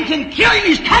 Nothing can kill him.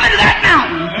 He's coming to that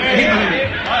mountain.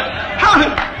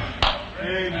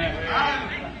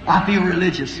 I feel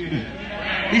religious.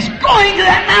 He's going to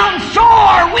that mountain. So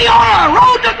are we on our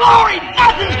road to glory.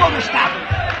 Nothing's going to stop him.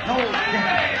 No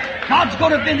devil. God's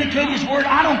going to vindicate His word.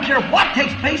 I don't care what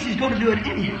takes place. He's going to do it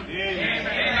anyhow.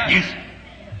 Yes.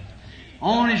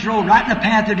 On his road, right in the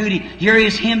path of duty. Here he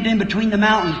is hemmed in between the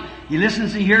mountains. He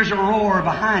listens and hears a roar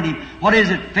behind him. What is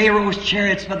it? Pharaoh's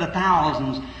chariots by the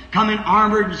thousands, coming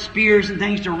armored with spears and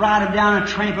things to ride him down and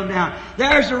trample him down.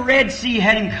 There's the Red Sea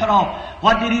had him cut off.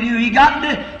 What did he do? He got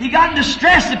in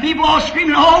distress. The people all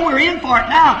screaming, "Oh, we're in for it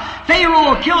now. Pharaoh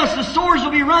will kill us. The swords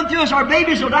will be run through us. Our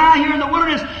babies will die here in the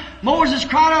wilderness." Moses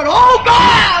cried out, "Oh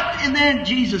God!" And then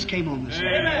Jesus came on the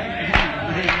scene.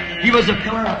 He was a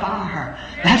pillar of fire.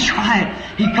 That's right.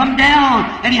 He come down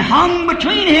and he hung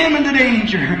between him and the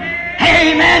danger.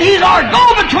 Amen. He's our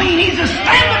go-between. He's a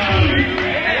stand-between.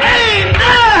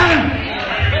 Amen.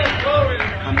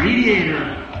 A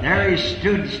mediator. There he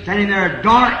stood, standing there,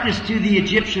 darkness to the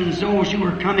Egyptians, those who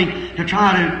were coming to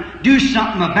try to do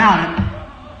something about it.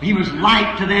 He was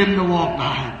light to them to walk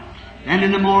by. And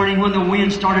in the morning when the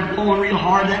wind started blowing real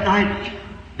hard that night,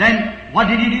 then what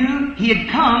did he do? He had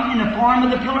come in the form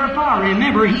of the pillar of fire.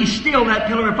 Remember, he's still that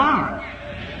pillar of fire.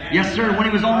 Yes, sir. When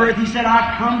he was on earth, he said,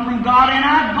 "I come from God and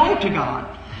I go to God."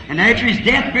 And after his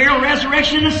death, burial,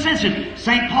 resurrection, and ascension,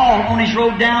 St. Paul, on his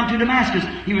road down to Damascus,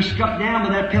 he was struck down by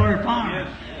that pillar of fire.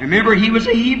 Remember, he was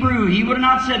a Hebrew. He would have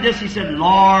not said this. He said,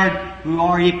 "Lord, who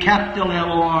are you?" Capital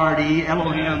L-O-R-D,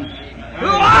 Elohim. "Who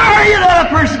are you that are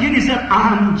persecuting?" He said,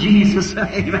 "I'm Jesus."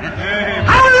 Amen.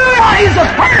 Hallelujah! He's the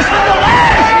first and the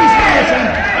last, he says.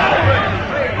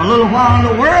 "A little while in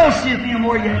the world seeth me, no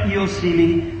more yet you'll see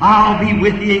me. I'll be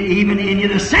with you, even in you."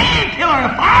 The same pillar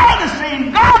of fire, the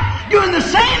same God, doing the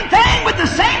same thing with the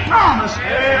same promise.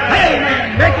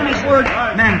 Amen. Making His word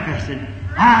manifested.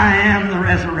 I am the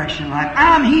resurrection life.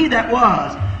 I'm He that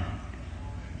was,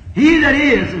 He that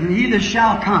is, and He that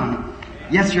shall come.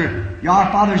 Yes, sir. Our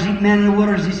fathers eat men in the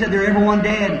wilderness. He said they're everyone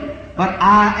dead. But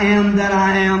I am that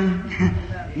I am.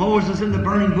 Moses in the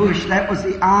burning bush, that was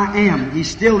the I am. He's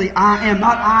still the I am.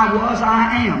 Not I was,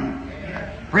 I am.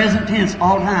 Present tense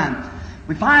all the time.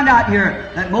 We find out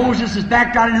here that Moses is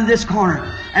backed out into this corner.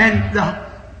 And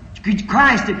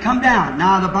Christ had come down.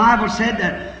 Now the Bible said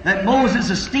that Moses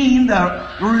esteemed the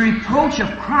reproach of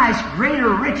Christ greater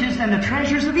riches than the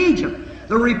treasures of Egypt.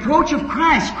 The reproach of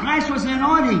Christ. Christ was the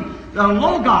anointing, the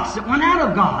Logos that went out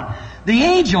of God. The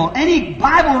angel, any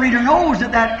Bible reader knows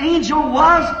that that angel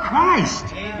was Christ.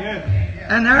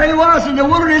 And there he was in the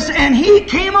wilderness, and he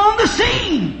came on the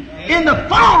scene in the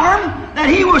form that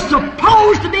he was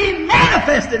supposed to be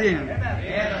manifested in.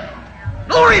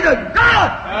 Glory to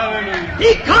God! Hallelujah.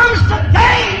 He comes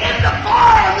today in the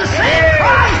form of the same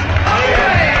Christ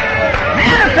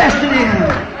manifested in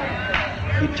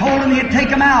him. He told him he'd take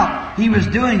him out. He was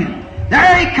doing it.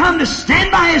 There he come to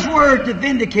stand by his word to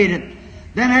vindicate it.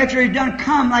 Then after he'd done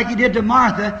come like he did to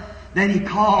Martha, then he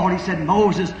called. He said,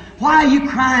 Moses, why are you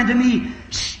crying to me?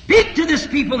 Speak to this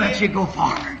people that you go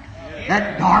forward.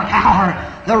 That dark hour,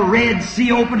 the Red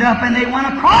Sea opened up and they went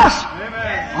across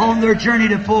on their journey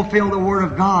to fulfill the Word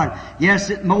of God.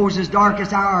 Yes, at Moses'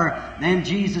 darkest hour, then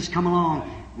Jesus come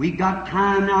along. We got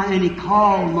time now, and he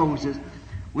called Moses.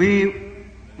 We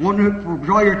want to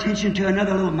draw your attention to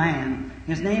another little man.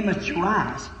 His name is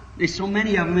Jairus. There's so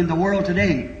many of them in the world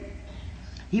today.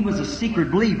 He was a secret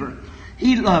believer.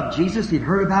 He loved Jesus. He'd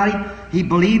heard about him. He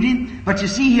believed him. But you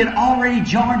see, he had already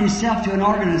joined himself to an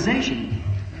organization.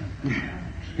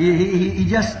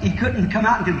 He couldn't come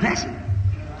out and confess it.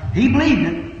 He believed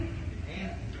it,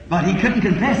 but he couldn't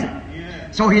confess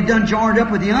it. So he had done joined up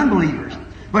with the unbelievers.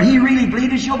 But he really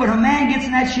believed his show. But when a man gets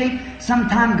in that shape,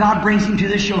 sometime God brings him to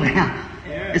this showdown.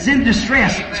 It's in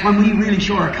distress. It's when we really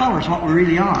show our colors, what we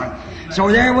really are. So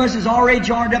there was already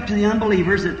joined up to the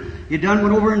unbelievers that he done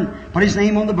went over and put his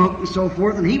name on the book and so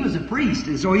forth. And he was a priest,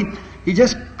 and so he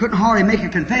just couldn't hardly make a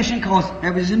confession because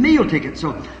that was his meal ticket.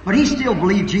 So, but he still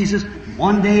believed Jesus.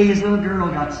 One day his little girl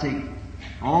got sick.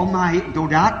 Oh my, no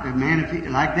doubt, a man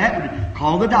like that would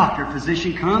call the doctor.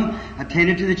 Physician come,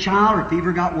 attended to the child. Her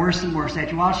fever got worse and worse.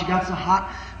 After a while she got so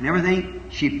hot and everything,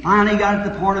 she finally got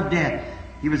at the point of death.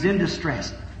 He was in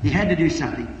distress. He had to do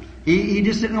something. He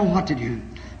just didn't know what to do.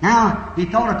 Now, he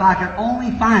thought if I could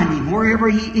only find him wherever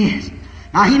he is.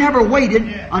 Now, he never waited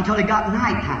until it got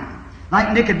nighttime,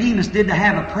 like Nicodemus did to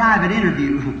have a private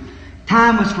interview.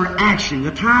 Time was for action.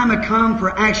 The time had come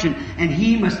for action, and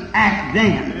he must act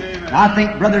then. And I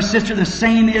think, brother, sister, the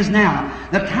same is now.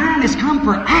 The time has come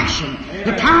for action.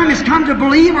 The time has come to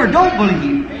believe or don't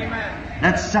believe.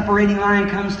 That separating line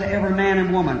comes to every man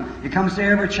and woman. It comes to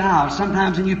every child.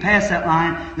 Sometimes when you pass that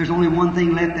line, there's only one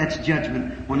thing left, that's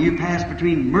judgment. When you pass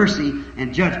between mercy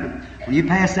and judgment, when you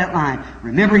pass that line,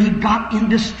 remember he got in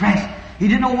distress. He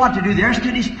didn't know what to do. There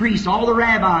stood his priests, all the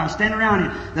rabbis standing around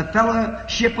him. The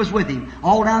fellowship was with him.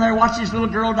 All down there watching this little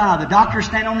girl die. The doctor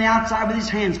standing on the outside with his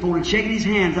hands folded, shaking his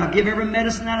hands. I'll give every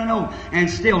medicine that I know. And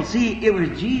still, see, it was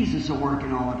Jesus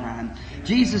working all the time.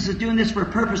 Jesus is doing this for a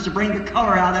purpose to bring the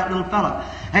color out of that little fellow.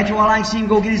 After a while, I can see him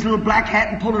go get his little black hat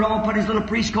and pull it on, put his little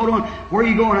priest coat on. Where are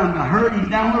you going? I'm hurt. He's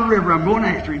down the river. I'm going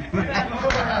after him.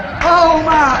 Oh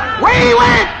my! Where he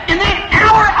went in that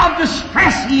hour of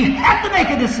distress, he had to make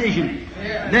a decision.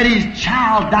 Let his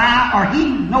child die, or he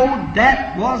knowed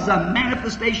that was a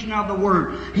manifestation of the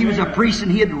Word. He was a priest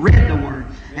and he had read the Word.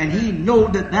 And he knew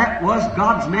that that was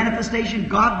God's manifestation.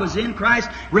 God was in Christ,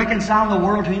 reconciling the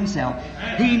world to himself.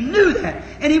 He knew that.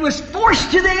 And he was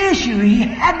forced to the issue. He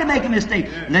had to make a mistake.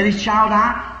 Let his child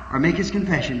die or make his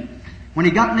confession. When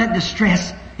he got in that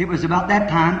distress, it was about that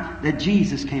time that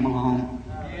Jesus came along.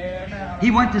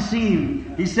 He went to see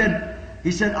him. He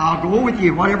said, I'll go with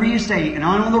you, whatever you say. And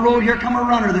on the road here come a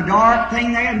runner, the dark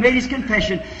thing there, and made his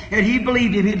confession. And he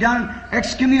believed him. He'd done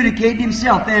excommunicated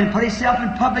himself then, put himself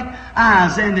in public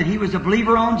eyes, and that he was a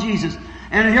believer on Jesus.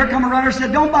 And here come a runner,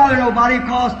 said, don't bother nobody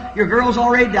because your girl's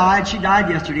already died. She died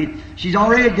yesterday. She's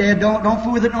already dead. Don't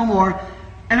fool with it no more.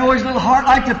 And oh, his little heart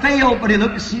like to fail, but he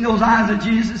looked to see those eyes of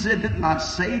Jesus and said, didn't I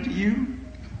say to you?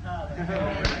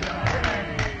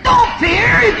 Don't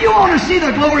fear if you want to see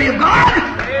the glory of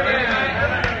God.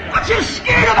 What you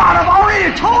scared about? I've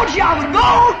already told you I would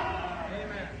go.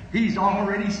 He's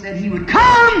already said he would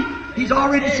come. He's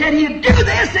already said he'd do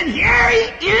this, and here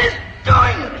he is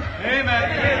doing it.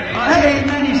 Amen.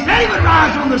 Amen. He said he would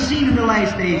rise on the scene in the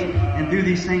last days and do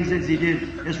these things as he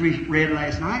did, as we read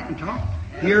last night and talked.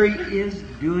 Here he is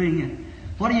doing it.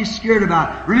 What are you scared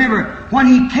about? Remember, when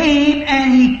he came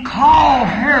and he called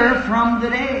her from the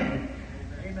dead.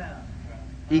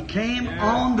 He came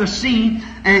on the scene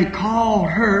and called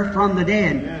her from the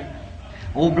dead.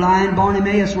 Old blind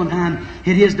Bartimaeus one time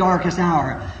hit his darkest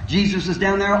hour. Jesus was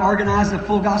down there organizing a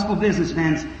full gospel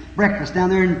businessman's breakfast down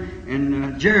there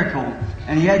in Jericho.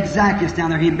 And he had Zacchaeus down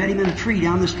there. He met him in a tree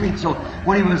down the street. So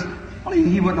when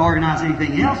he wouldn't organize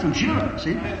anything else, I'm sure.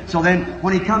 See? So then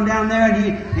when he come down there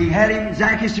and he had him,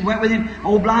 Zacchaeus went with him.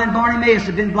 Old blind Bartimaeus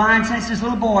had been blind since his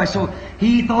little boy. So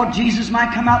He thought Jesus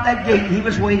might come out that gate, and he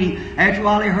was waiting. After a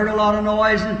while, he heard a lot of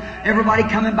noise, and everybody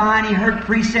coming by, and he heard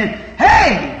priests saying,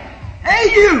 "Hey!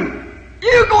 Hey, you!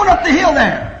 You going up the hill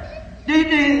there? We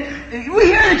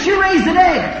hear that you raised the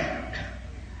dead.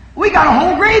 We got a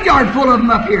whole graveyard full of them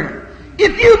up here.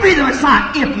 If you be the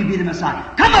Messiah,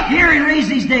 come up here and raise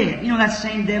these dead." You know that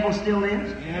same devil still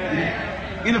lives?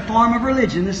 Yeah. In a form of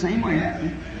religion, the same way.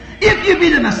 If you be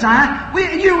the Messiah,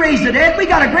 you raise the dead. We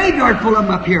got a graveyard full of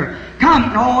them up here. Come.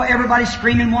 And oh, everybody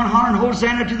screaming, one hollering,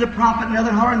 Hosanna to the prophet,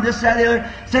 another hollering this, that, the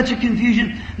other. Such a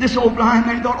confusion. This old blind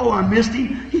man thought, oh, I missed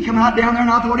him. He come out down there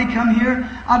and I thought he'd come here.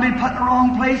 I've been put in the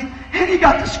wrong place. And he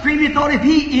got to screaming. He thought if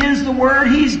he is the Word,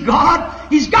 he's God.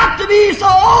 He's got to be. So,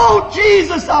 oh,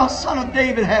 Jesus, thou Son of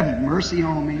David, have mercy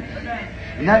on me.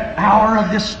 In that hour of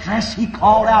distress, he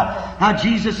called out. Now,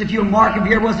 Jesus, if you'll mark him,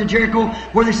 here was the Jericho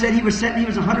where they said he was sitting. He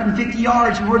was 150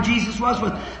 yards from where Jesus was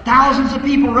with thousands of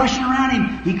people rushing around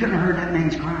him. He couldn't have heard that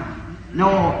man's cry.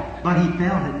 No, but he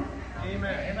felt it.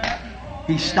 Amen.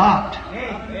 He stopped.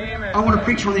 Amen. I want to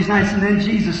preach one of these nights, and then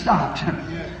Jesus stopped.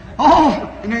 Oh,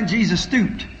 and then Jesus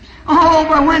stooped. Oh,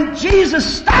 but when Jesus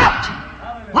stopped,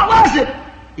 what was it?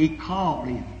 He called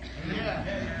him.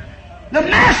 The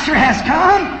Master has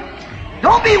come.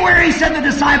 Don't be weary, said the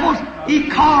disciples. He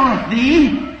calleth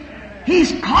thee.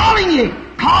 He's calling you.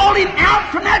 Called him out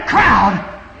from that crowd.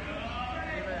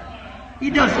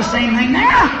 He does the same thing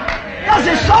there. Does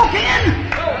it soak in?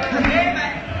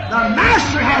 The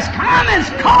Master has come and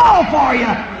called for you.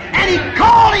 And he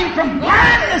called him from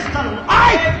blindness to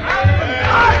life.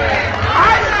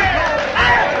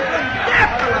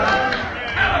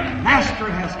 The Master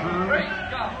has come.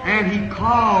 And he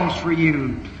calls for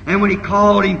you. And when he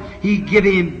called him, he gave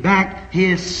him back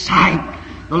his sight.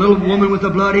 The little woman with the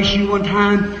blood issue one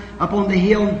time up on the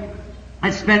hill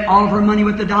had spent all of her money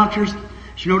with the doctors.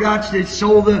 She no doubt they'd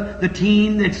sold the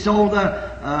team, they'd sold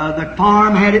the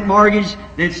farm, had it mortgaged,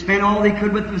 they'd spent all they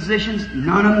could with the physicians.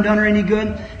 None of them done her any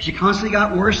good. She constantly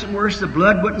got worse and worse. The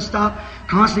blood wouldn't stop.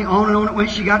 Constantly on and on it went.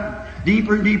 She got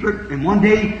deeper and deeper. And one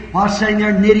day, while sitting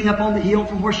there knitting up on the hill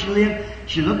from where she lived,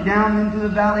 she looked down into the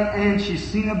valley and she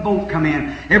seen a boat come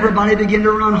in. Everybody began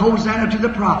to run Hosanna to the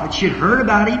prophet. She had heard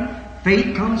about him.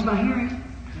 Faith comes by hearing.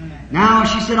 Now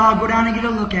she said, I'll go down and get a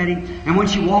look at him. And when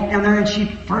she walked down there and she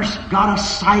first got a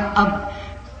sight of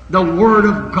the Word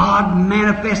of God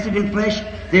manifested in flesh,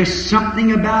 there's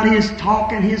something about his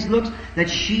talk and his looks that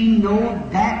she knew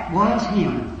that was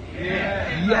him.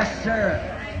 Yeah. Yes,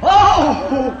 sir.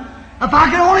 Oh! If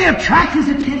I could only attract his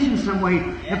attention some way,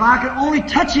 if I could only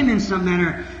touch him in some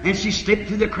manner. And she slipped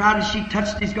through the crowd and she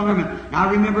touched his garment. Now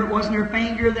remember, it wasn't her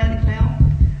finger that it fell.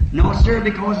 No, sir,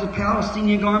 because the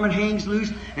Palestinian garment hangs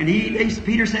loose. And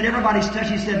Peter said, everybody's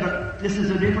touched. He said, but this is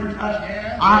a different touch.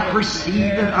 I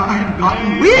perceive that I have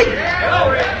gotten weak.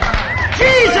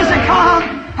 Jesus had come.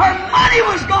 Her money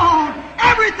was gone.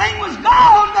 Everything was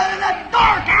gone. But in that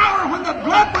dark hour when the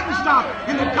blood wouldn't stop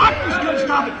and the doctors couldn't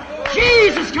stop it,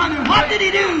 Jesus come, and what did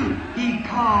he do? He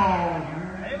called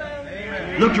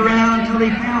her. Looked around until he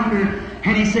found her,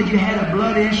 and he said, you had a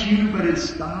blood issue, but it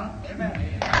stopped.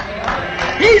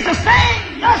 He's the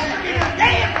same yesterday,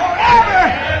 today, and forever.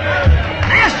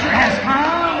 Master has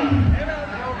come,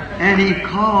 and he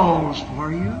calls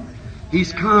for you.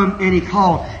 He's come and he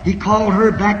called. He called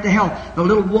her back to health. The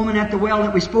little woman at the well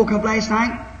that we spoke of last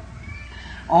night,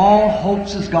 all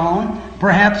hopes is gone.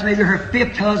 Perhaps maybe her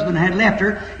fifth husband had left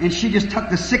her, and she just took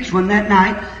the sixth one that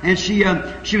night, and she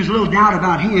was a little doubt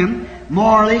about him.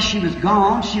 Morally, she was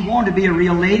gone. She wanted to be a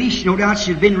real lady. No doubt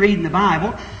she'd been reading the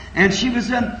Bible. And she was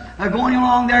going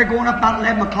along there, going up about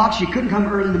 11 o'clock. She couldn't come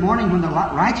early in the morning when the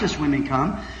righteous women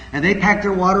come. And they packed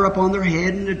their water up on their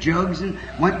head and the jugs and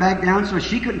went back down, so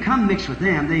she couldn't come mix with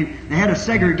them. They had a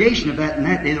segregation of that in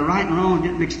that day. The right and wrong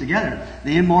didn't mix together.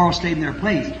 The immoral stayed in their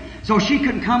place. So she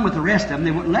couldn't come with the rest of them.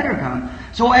 They wouldn't let her come.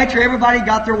 So after everybody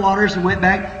got their waters and went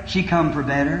back, she come for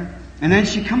better. And then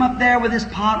she come up there with this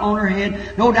pot on her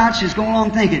head. No doubt she's going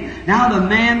along thinking, now the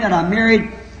man that I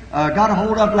married got a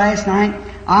hold of last night,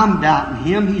 I'm doubting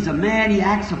him. He's a man. He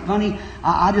acts so funny.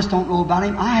 I just don't know about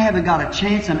him. I haven't got a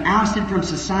chance. I'm ousted from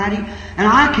society. And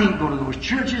I can't go to those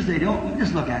churches. They don't.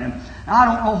 Just look at him. I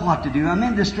don't know what to do. I'm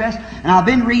in distress. And I've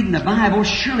been reading the Bible.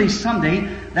 Surely someday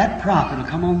that prophet will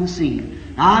come on the scene.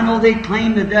 Now, I know they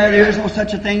claim that there is no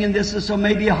such a thing, and this is so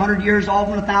maybe 100 years off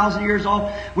and 1,000 years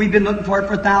off. We've been looking for it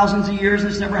for thousands of years, and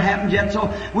it's never happened yet,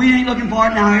 so we ain't looking for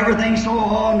it now. Everything's so,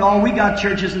 oh no, we got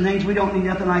churches and things. We don't need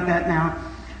nothing like that now.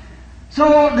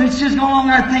 So it's just going along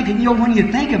there thinking, you know, when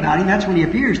you think about him, that's when he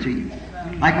appears to you.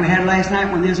 Like we had last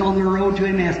night when they was on the road to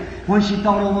Emmaus. When she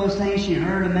thought all those things, she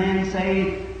heard a man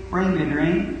say, bring me a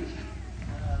drink.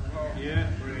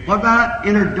 What about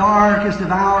in her darkest of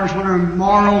hours when her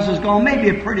morals is gone? Maybe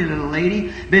a pretty little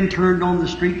lady, been turned on the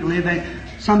street to live in.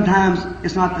 Sometimes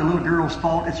it's not the little girl's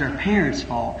fault, it's her parents'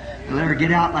 fault. They let her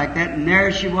get out like that, and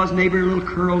there she was, maybe her little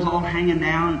curls all hanging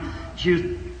down. She was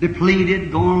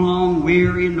depleted, going along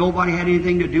weary, and nobody had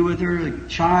anything to do with her. The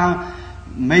child,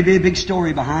 maybe a big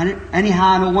story behind it. Anyhow,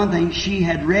 I know one thing, she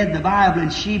had read the Bible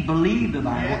and she believed the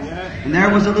Bible. And there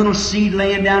was a little seed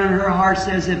laying down in her heart,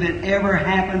 says, if it ever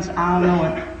happens, I'll know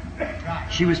it.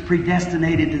 She was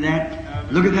predestinated to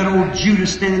that. Look at that old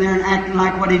Judas standing there and acting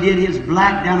like what he did. He was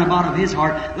black down the bottom of his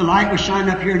heart. The light was shining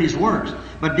up here in his works.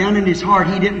 But down in his heart,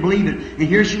 he didn't believe it. And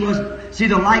here she was. See,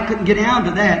 the light couldn't get down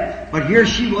to that. But here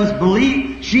she was,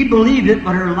 she believed it,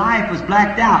 but her life was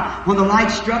blacked out. When the light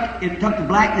struck, it took the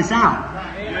blackness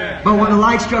out. But when the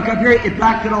light struck up here, it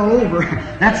blacked it all over.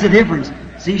 That's the difference.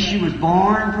 See, she was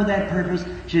born for that purpose.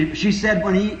 She said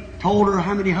when he told her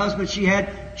how many husbands she had,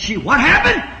 what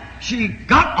happened? She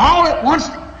got all at once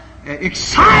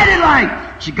excited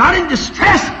like. She got in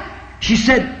distress. She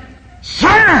said, Sir,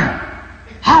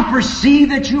 I perceive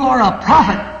that you are a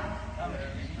prophet.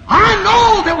 I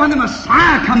know that when the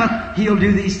Messiah cometh, He'll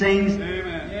do these things.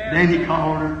 Amen. Then He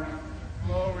called her.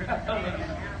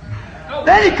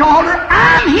 Then He called her,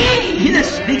 I'm He that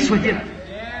speaks with you.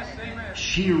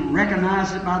 She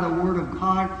recognized it by the Word of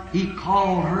God. He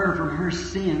called her from her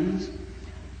sins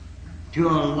to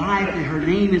a life that her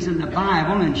name is in the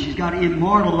Bible, and she's got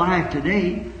immortal life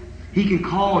today. He can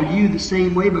call you the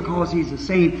same way because He's the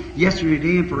same yesterday,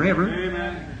 today, and forever.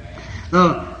 Amen.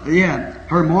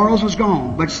 Her morals was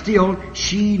gone, but still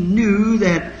she knew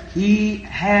that He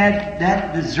had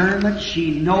that discernment.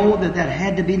 She knew that that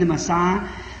had to be the Messiah.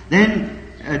 Then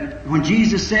when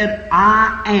Jesus said,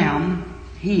 I am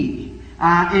He.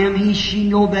 I am He. She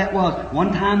knew that was.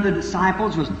 One time the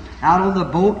disciples was out on the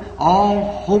boat. All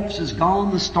hopes is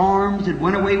gone. The storms had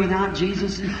went away without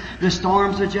Jesus. The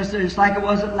storms are just like it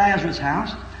was at Lazarus'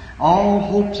 house. All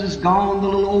hopes is gone. The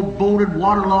little old boat had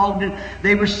waterlogged, and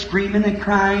they were screaming and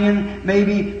crying and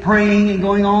maybe praying and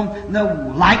going on. And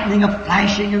the lightning of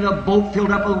flashing, and the boat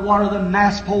filled up with water. The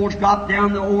mast poles dropped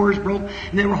down. The oars broke,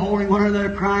 and they were holding one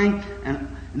another, crying.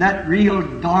 And in that real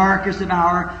darkest of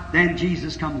hour, then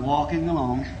Jesus come walking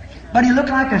along. But He looked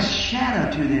like a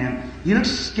shadow to them. He looked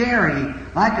scary,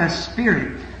 like a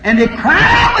spirit. And they cried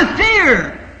out with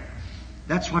fear.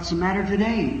 That's what's the matter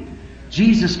today.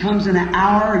 Jesus comes in an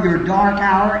hour, your dark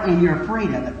hour, and you're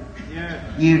afraid of it.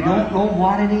 You don't know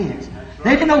what it is.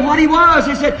 They didn't know what He was.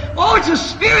 They said, oh, it's a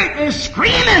spirit. They're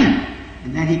screaming.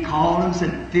 And then He called them and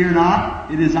said, fear not,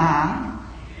 it is I.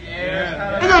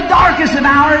 In the darkest of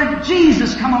hours,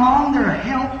 Jesus come along, their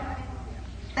help.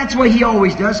 That's what He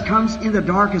always does, comes in the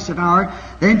darkest of hours.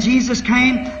 Then Jesus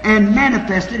came and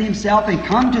manifested Himself and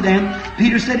come to them.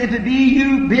 Peter said, if it be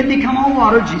you, bid me come on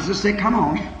water. Jesus said, come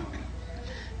on.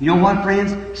 You know what,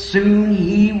 friends? Soon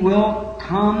He will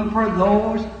come for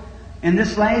those in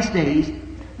this last days.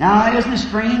 Now, isn't it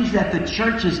strange that the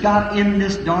church has got in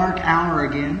this dark hour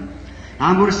again? Now,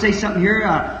 I'm going to say something here.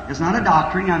 It's not a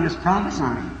doctrine. I'm just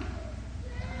prophesying.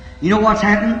 You know what's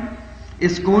happening?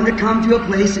 It's going to come to a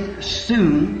place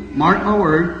soon, mark my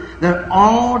word, that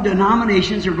all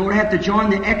denominations are going to have to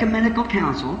join the ecumenical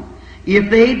council.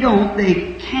 If they don't,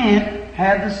 they can't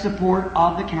have the support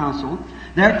of the council.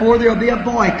 Therefore, there will be a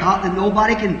boycott that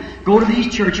nobody can go to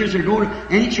these churches or go to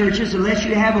any churches unless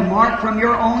you have a mark from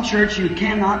your own church you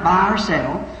cannot buy or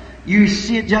sell. You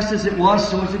see it just as it was,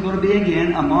 so is it going to be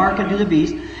again, a mark unto the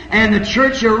beast. And the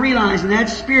church are realizing that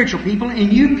spiritual people,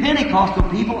 and you Pentecostal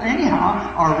people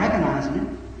anyhow, are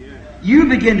recognizing it. You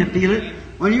begin to feel it.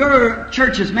 When your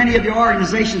churches, many of the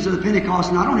organizations of the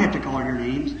Pentecostal, I don't have to call your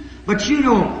names, but you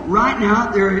know, right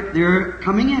now they're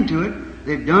coming into it.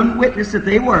 They've done witness that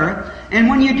they were. And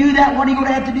when you do that, what are you going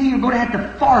to have to do? You're going to have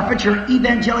to forfeit your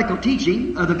evangelical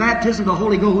teaching of the baptism of the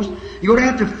Holy Ghost. You're going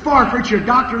to have to forfeit your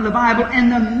doctrine of the Bible,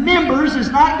 and the members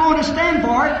is not going to stand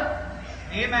for it.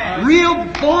 Amen. Real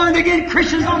born-again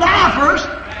Christians will die first.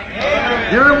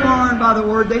 Amen. They're warned by the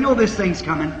Word. They know this thing's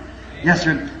coming. Yes,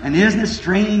 sir. And isn't it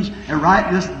strange that right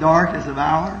in this darkest of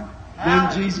hour,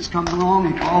 then Jesus comes along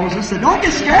and calls us and said, don't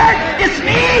get scared. It's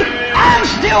me. I'm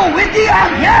still with you.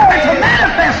 I'm here to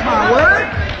manifest my Word.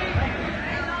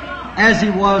 As He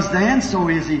was then, so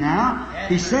is He now.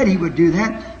 He said He would do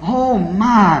that. Oh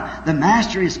my, the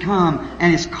Master has come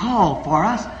and has called for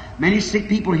us. Many sick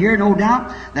people here, no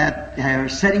doubt, that that are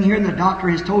sitting here and the doctor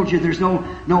has told you there's no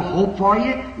hope for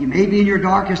you. You may be in your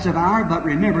darkest of hour, but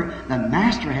remember, the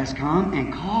Master has come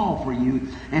and called for you.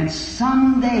 And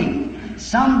someday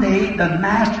the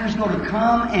Master is going to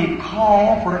come and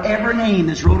call for every name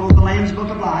that's wrote on the Lamb's Book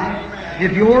of Life.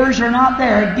 If yours are not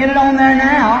there, get it on there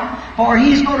now. For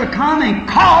He's going to come and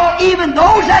call even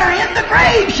those that are in the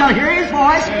grave shall hear His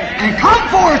voice and come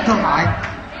forth to life.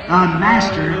 The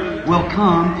Master will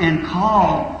come and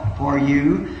call for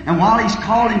you. And while He's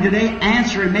calling today,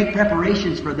 answer and make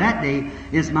preparations for that day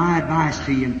is my advice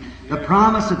to you. The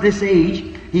promise of this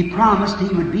age, He promised He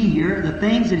would be here. The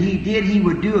things that He did, He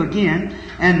would do again.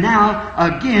 And now,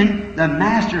 again, the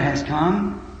Master has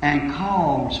come and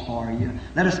calls for you.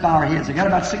 Let us bow our heads. I got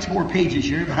about 6 more pages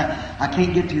here, but I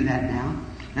can't get to that now.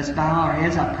 Let's bow our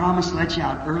heads. I promise to let you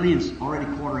out early. It's already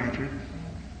 1:15.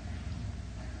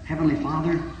 Heavenly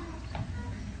Father,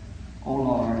 oh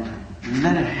Lord,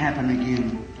 let it happen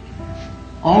again.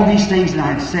 All these things that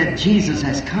I've said, Jesus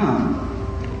has come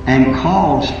and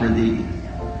calls for thee.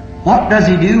 What does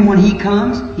He do when He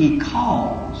comes? He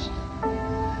calls.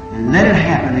 And let it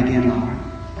happen again, Lord.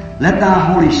 Let Thy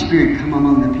Holy Spirit come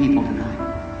among the people tonight.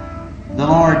 The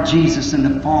Lord Jesus in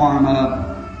the form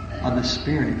of the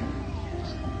Spirit.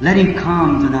 Let Him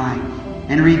come tonight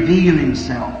and reveal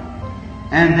Himself.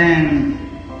 And then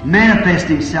manifest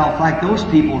Himself like those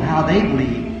people, how they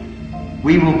believe.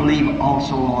 We will believe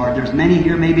also, Lord. There's many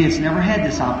here, maybe it's never had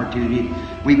this opportunity.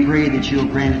 We pray that You'll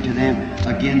grant it to them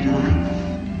again tonight.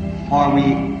 For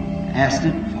we asked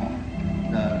it for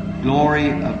the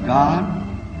glory of God.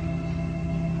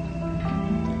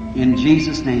 In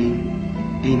Jesus' name,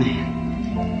 amen.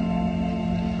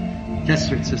 Yes,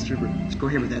 sir, sister. Let's go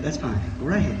ahead with that. That's fine. Go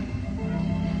right ahead.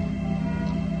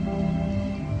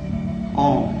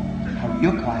 Oh,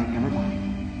 you're quiet, everybody.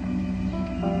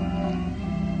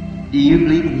 Do you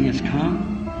believe that He has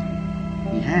come?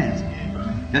 He has.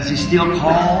 Does He still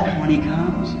call when He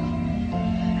comes?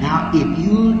 Now, if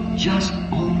you'll just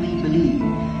only believe,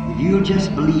 if you'll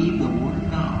just believe the Word of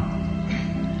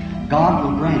God, God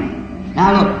will grant it.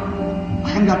 Now look, I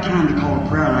haven't got time to call a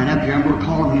prayer line up here. I'm going to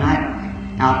call them tonight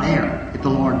out there, if the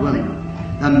Lord willing.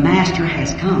 The Master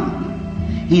has come.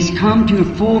 He's come to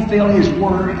fulfill His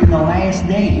Word in the last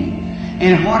day.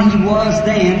 And what He was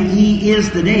then, He is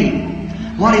today.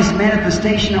 What His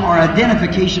manifestation or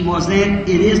identification was then,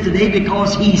 it is today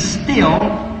because He's still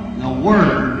the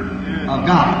Word of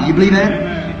God. Do you believe that?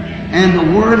 And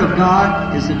the Word of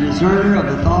God is a discerner of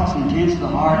the thoughts and intents of the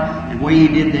heart. And the way He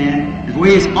did then, the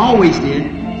way He's always did,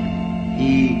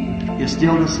 He is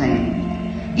still the same.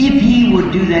 If He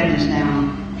would do that just now,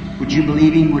 would you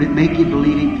believe Him? Would it make you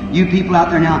believe Him? You people out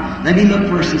there now, let me look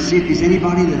first and see if there's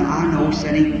anybody that I know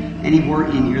sitting anywhere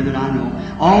in here that I know.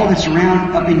 All that's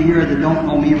around up in here that don't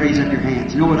know me, raise up your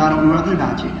hands. You know what? I don't know nothing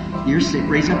about you. You're sick.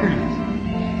 Raise up your hands.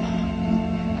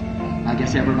 I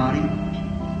guess everybody.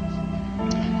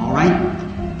 All right?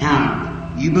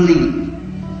 Now, you believe.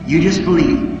 You just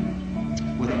believe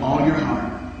with all your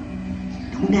heart.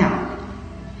 Don't doubt.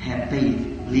 Have faith.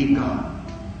 Believe God.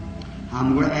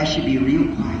 I'm going to ask you to be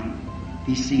real quiet.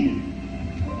 Be seated.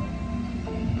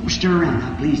 Don't stir around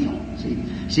now. Please don't.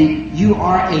 See, you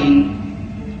are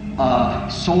a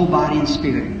soul, body, and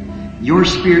spirit. Your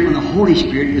spirit and the Holy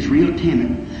Spirit is real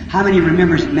timid. How many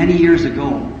remembers many years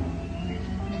ago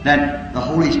that the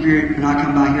Holy Spirit, when I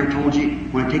come by here, told you,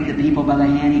 when I take the people by the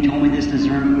hand, He told me this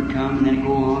discernment would come, and then it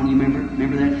go on. You remember?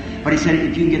 Remember that? But He said,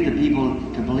 if you can get the people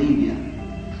to believe you.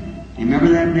 You remember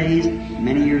that days?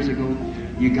 Many years ago?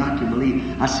 You got to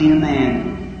believe. I seen a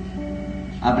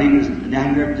man, I believe it was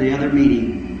down here at the other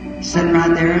meeting, sitting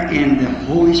right there, and the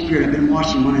Holy Spirit, I've been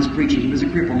watching when I was preaching. He was a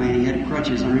crippled man. He had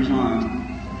crutches under his arms.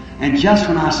 And just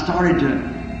when I started to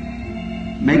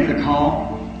make the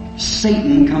call,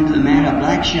 Satan come to the man, a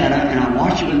black shadow, and I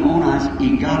watched it with my own eyes.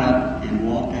 He got up and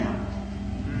walked out.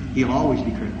 He'll always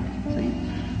be crippled, see?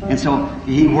 And so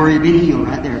where he'd been healed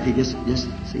right there, if he just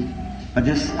see. But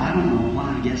just, I don't know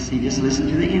why, I guess he just listened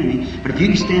to the enemy. But if you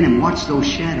can stand and watch those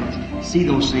shadows, see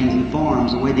those things in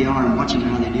forms the way they are and watch them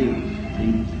how they do,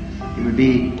 see? It would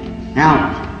be,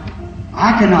 now,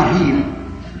 I cannot heal.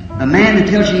 The man that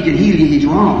tells you he can heal you, he's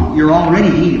wrong. You're already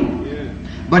healed.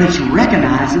 But it's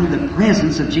recognizing the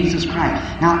presence of Jesus Christ.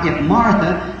 Now, if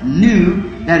Martha knew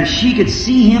that if she could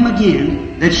see Him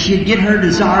again, that she'd get her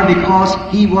desire because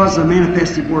He was the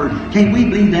manifested Word. Can't we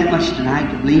believe that much tonight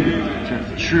to believe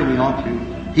it? Sure we ought to.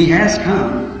 He has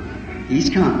come. He's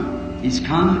come. He's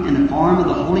come in the form of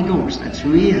the Holy Ghost. That's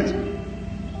who He is.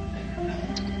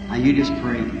 Now you just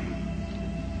pray.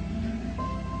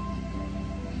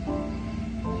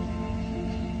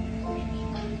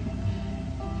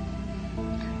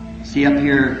 See up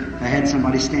here, if I had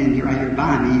somebody standing here right here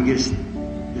by me, you just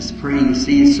praying. You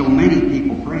see so many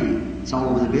people praying. It's all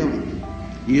over the building.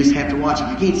 You just have to watch it.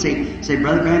 I can't say,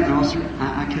 Brother Grant, no, sir,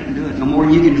 I couldn't do it. No more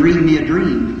than you can dream me a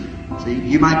dream. See,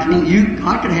 you might dream,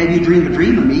 God could have you dream a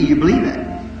dream of me, you believe it.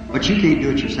 But you can't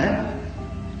do it yourself.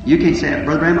 You can't say,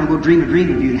 Brother Grant, I'm going to dream a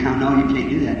dream of you now. No, you can't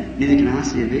do that. Neither can I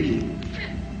see a vision.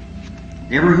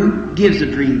 Ever who gives a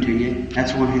dream to you,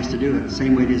 that's the one who has to do it. The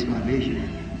same way it is by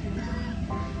vision.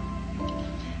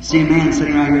 See a man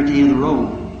sitting right here at the end of the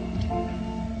road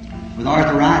with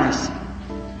arthritis.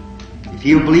 If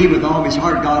he'll believe with all of his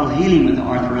heart, God will heal him with the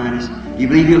arthritis. You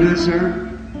believe he'll do it, sir?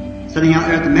 Sitting out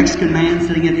there at the Mexican man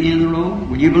sitting at the end of the road.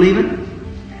 Will you believe it?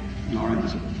 All right,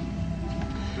 sir.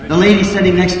 The lady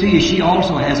sitting next to you, she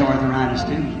also has arthritis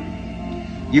too.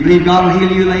 You believe God will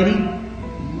heal you, lady?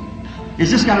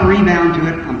 Is this got a rebound to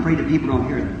it? I'm afraid that people don't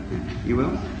hear it. You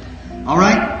will? All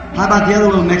right. How about the other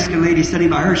little Mexican lady sitting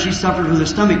by her? She suffered with her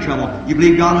stomach trouble. You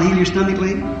believe God will heal your stomach,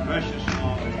 lady?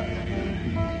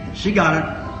 She got it.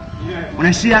 When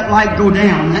I see that light go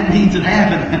down, that means it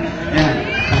happened. Yeah.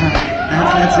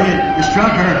 That's it. It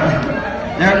struck her.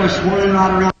 There it was swirling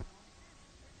right around.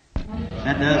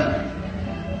 That does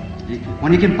it.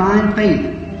 When you can find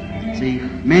faith, see,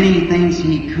 many things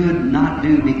he could not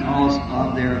do because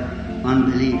of their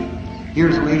unbelief.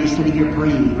 Here's a lady sitting here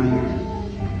praying right here.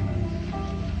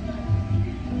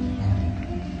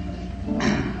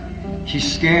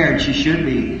 She's scared. She should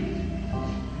be.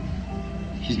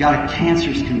 She's got a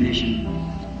cancerous condition.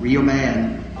 Real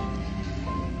bad.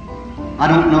 I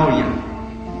don't know you.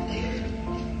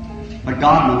 But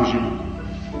God knows you.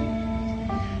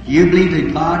 Do you believe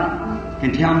that God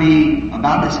can tell me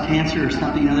about this cancer or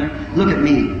something or other? Look at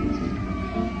me.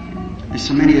 There's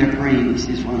so many that are praying. This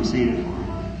is what I'm saying it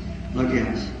for. Look at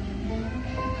us.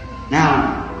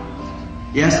 Now,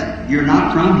 yes, you're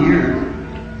not from here.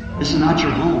 This is not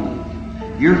your home.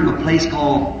 You're from a place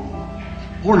called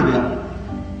Porterville,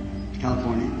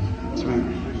 California. That's right.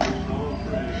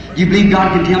 You believe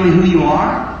God can tell me who you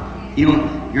are?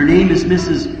 Your name is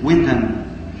Mrs. Wyntham.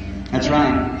 That's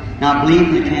right. Now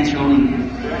believe the cancer only.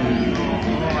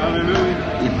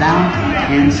 If thou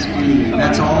canst believe.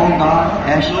 That's all God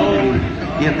asks you to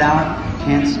do. If thou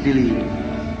canst believe.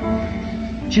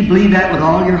 Don't you believe that with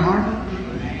all your heart?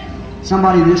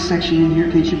 Somebody in this section in here,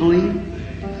 can't you believe?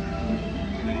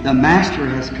 The Master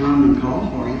has come and called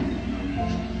for you.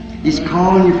 He's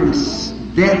calling you from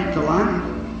death to life.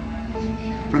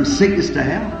 From sickness to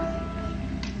health.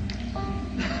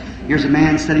 Here's a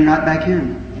man sitting right back here.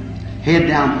 Head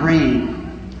down praying.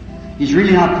 He's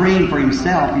really not praying for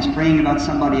himself. He's praying about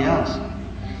somebody else.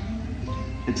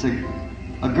 It's a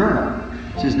girl.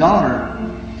 It's his daughter.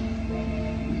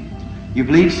 You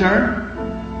believe, sir?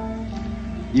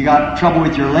 You got trouble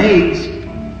with your legs.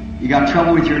 You got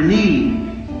trouble with your knee.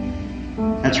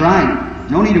 That's right.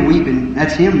 No need of weeping.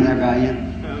 That's him there by you.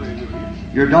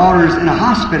 Your daughter's in a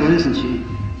hospital, isn't she?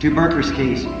 Tuberculosis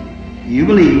case. You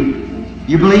believe.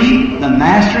 You believe the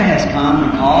Master has come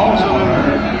and calls for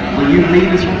her. Will you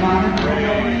believe this,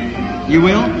 Father? You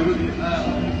will?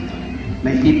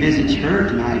 May he visit her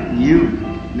tonight, and you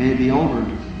may it be over.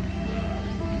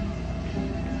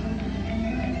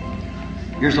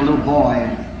 Here's a little boy,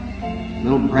 a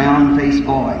little brown-faced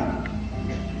boy.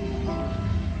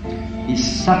 He's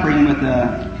suffering with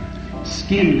a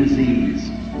skin disease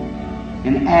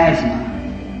and asthma.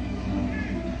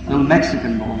 Little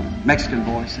Mexican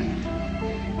boy singing.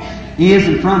 He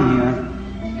isn't from here.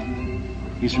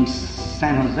 He's from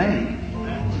San Jose.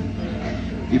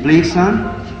 You believe, son?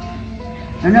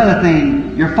 Another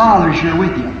thing, your father's here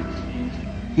with you.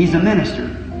 He's a minister.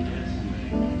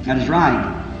 That is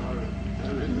right.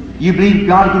 You believe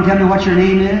God can tell me what your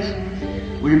name is?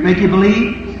 Will it make you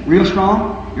believe? Real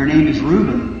strong? Your name is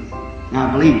Reuben. Now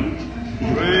believe.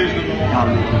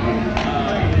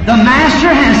 The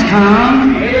Master has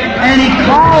come and He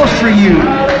calls for you.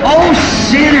 Oh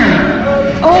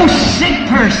sinner! Oh sick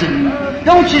person!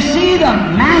 Don't you see the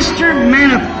Master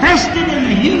manifested in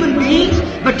the human beings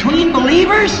between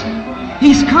believers?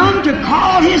 He's come to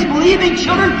call His believing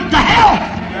children to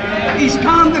health. He's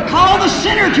come to call the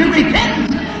sinner to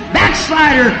repentance.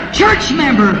 Backslider, church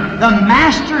member, the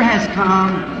Master has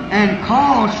come and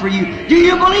calls for you. Do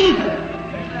you believe it?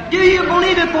 Do you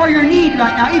believe it for your need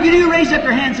right now? If you do, raise up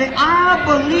your hand and say, I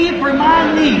believe for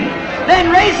my need.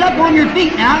 Then raise up on your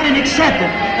feet now and accept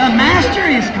it. The Master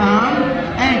is come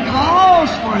and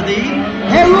calls for thee.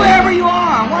 Hey, whoever you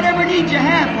are, whatever need you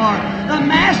have for, the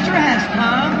Master has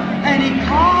come and He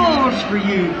calls for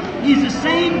you. He's the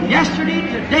same yesterday,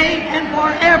 today, and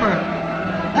forever.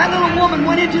 That little woman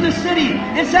went into the city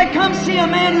and said, come see a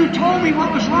man who told me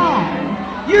what was wrong.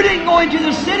 You didn't go into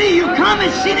the city, you come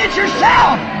and seen it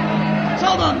yourself.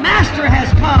 So the Master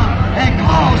has come and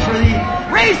calls for thee.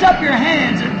 Raise up your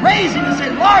hands and praise Him and say,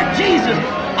 Lord Jesus,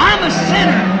 I'm a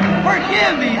sinner.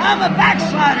 Forgive me. I'm a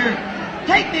backslider.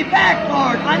 Take me back,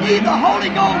 Lord. I need the Holy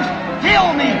Ghost.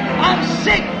 Fill me. I'm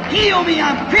sick. Heal me.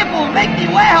 I'm crippled. Make me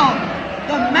well.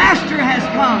 The Master has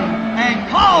come and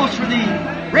calls for thee.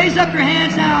 Raise up your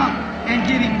hands now and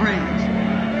give Him praise.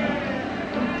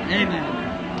 Amen.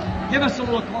 Give us a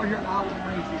little chord here. I will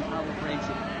praise Him. I will praise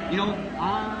Him. You know,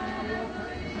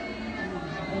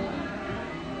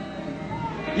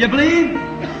 you believe?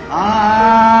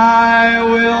 I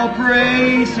will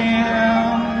praise Him.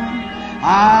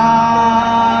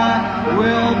 I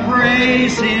will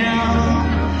praise Him.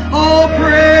 Oh,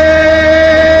 praise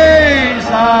the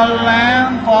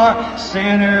Lamb for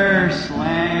sinners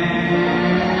slain.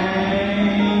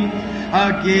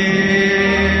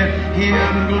 Give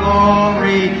Him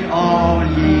glory, all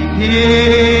ye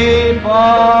people,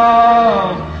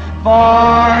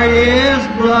 for His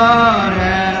blood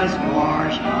has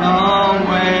washed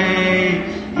away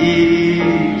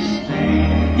His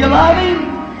stain. You love Him?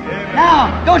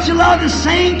 Now, don't you love to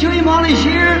sing to Him while He's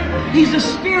here? He's the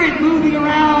Spirit moving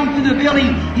around through the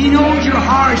building. He knows your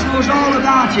heart. He knows all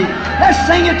about you. Let's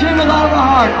sing it to Him with all of our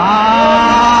heart.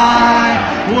 I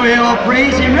will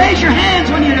praise Him. Raise your hands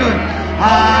when you do it.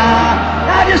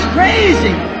 Now just praise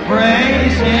Him.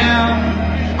 Praise Him.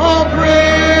 Oh,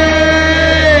 praise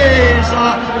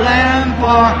the Lamb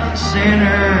for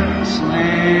sinner slain.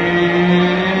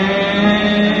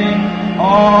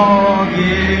 Oh,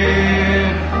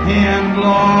 give Him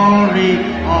glory,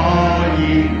 all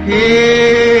ye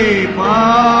people,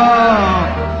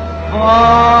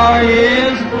 for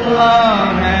His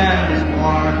blood has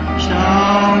washed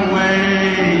away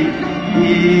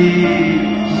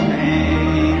His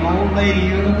stain. Old lady,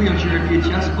 you in the wheelchair, if you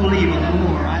just believe a little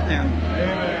more, right there.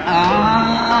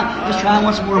 Let's try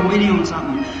once more, waiting on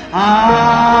something.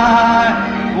 I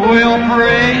will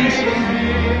praise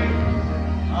Him.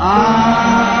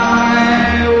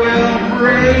 I will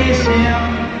praise Him.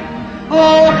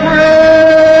 Oh,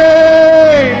 praise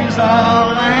the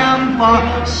Lamb for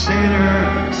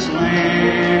sinner slain.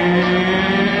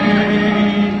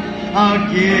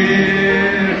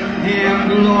 Give Him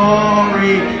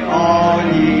glory, all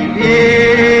ye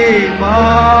people,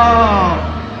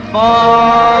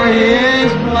 for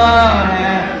His blood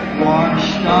hath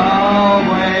washed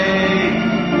away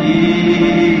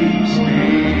His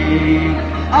stain.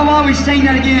 While we sing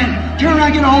that again, turn around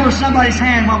and get a hold of somebody's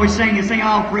hand while we sing and sing,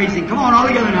 I'll praise Him. Come on, all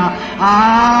together now.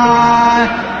 I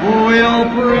will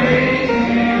praise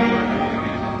Him.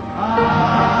 I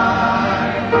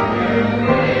will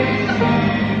praise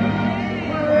Him.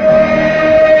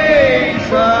 Praise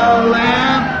the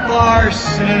Lamb for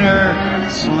sinner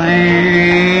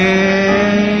slain.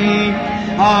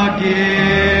 I'll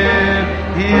give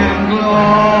Him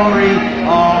glory,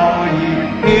 all ye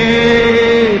people.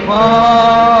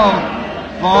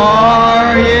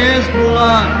 For His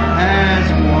blood has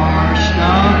washed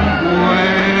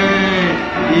away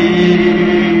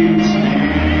His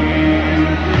sin.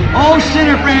 Oh,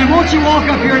 sinner friend, won't you walk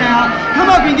up here now? Come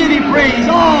up and give Him praise.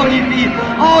 All you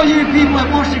people that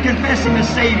wants to confess Him as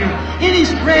Savior. In His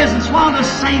presence while the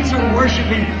saints are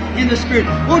worshiping in the Spirit.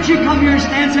 Won't you come here and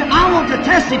stand and say, I want to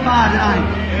testify tonight.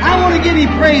 I want to give Him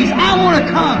praise. I want to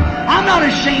come. I'm not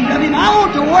ashamed of Him. I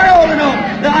want the world to know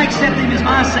that I accept Him as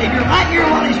my Savior right here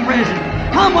while He's present.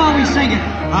 Come while we sing it.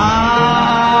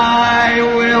 I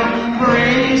will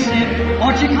praise Him.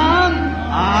 Won't you come?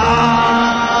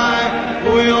 I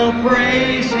will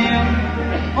praise Him.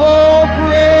 Oh,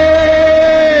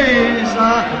 praise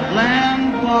the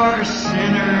Lamb for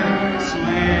sinner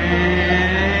slain.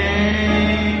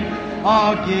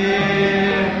 I'll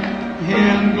give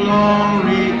Him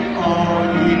glory, all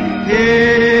ye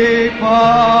people,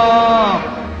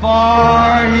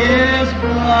 for His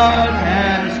blood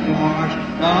has washed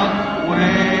away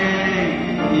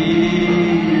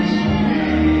His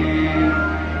sin.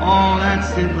 Oh, that's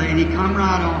it, lady. Come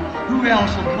right on. Who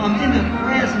else will come in the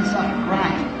presence of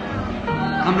Christ?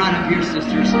 Come right up here,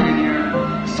 sister. Stand here.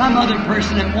 Some other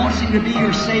person that wants Him to be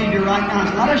your Savior right now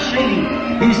is not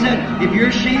ashamed. He said, if you're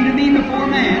ashamed of me before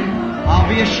man, I'll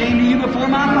be ashamed of you before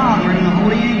my Father and the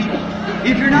holy angels.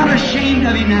 If you're not ashamed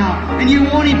of Him now, and you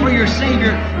want Him for your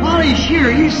Savior, while He's here,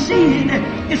 you see that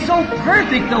it's so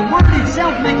perfect, the Word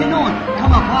itself making known.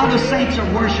 Come up while the saints are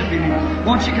worshiping Him.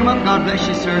 Won't you come up? God bless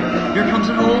you, sir. Here comes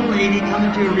an old lady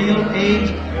coming to a real age.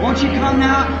 Won't you come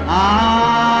now?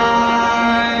 I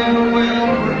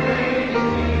will praise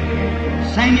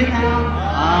Him. Sing it now.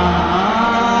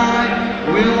 I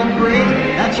will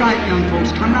praise. That's right. right, young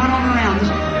folks. Come right on around.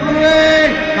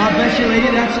 Hooray! God bless you, lady.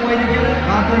 That's the way to get it.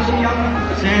 God bless you,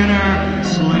 young sinner.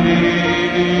 Slave.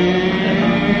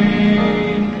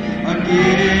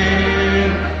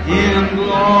 Give Him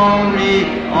glory,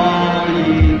 all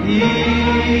ye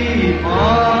people.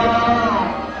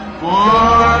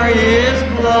 For His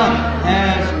blood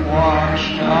has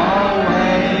washed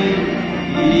away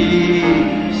ye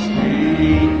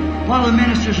stain. While the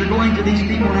ministers are going to these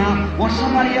people now, won't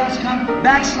somebody else come?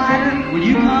 Backslider, will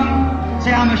you come?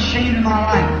 Say, I'm ashamed of my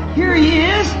life. Here he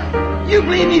is. You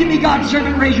believe me to be God's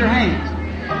servant? Raise your hands.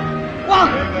 Well,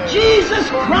 Jesus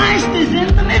Christ is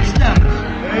in the midst of us.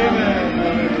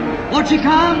 Won't you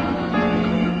come?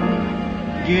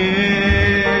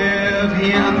 Give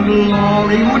Him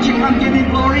glory. Won't you come give Him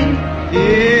glory?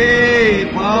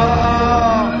 People,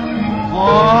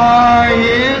 for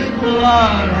His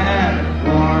blood hath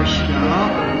washed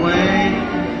away.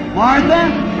 Martha,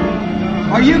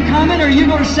 are you coming, or are you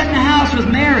going to sit in the house with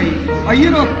Mary? Are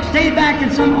you going to stay back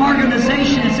in some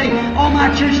organization and say, oh, my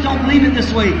church don't believe it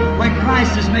this way, when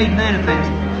Christ is made manifest?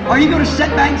 Are you going to sit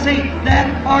back and say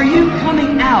that? Are you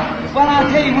coming out? Well, I'll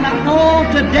tell you, when I know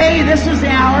today, this is the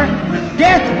hour,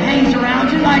 death hangs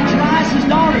around you like Jairus'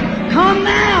 daughter. Come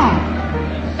now!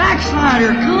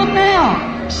 Backslider, come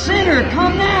now! Sinner,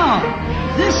 come now!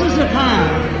 This is the time.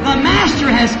 The Master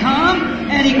has come,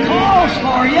 and He calls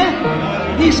for you.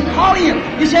 He's calling you.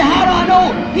 You say, how do I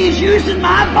know? He's using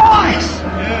my voice.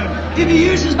 If He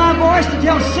uses my voice to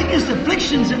tell sickness,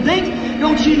 afflictions, and things,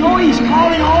 don't you know He's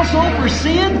calling also for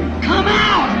sin? Come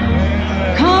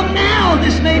out. Come now.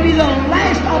 This may be the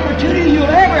last opportunity you'll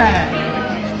ever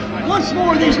have. Once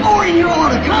more, there's more in your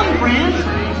order. Come, friends.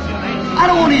 I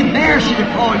don't want to embarrass you to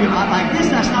call you out like this.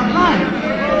 That's not right.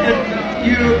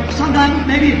 You sometimes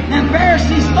maybe the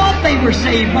Pharisees thought they were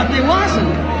saved, but they wasn't.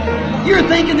 You're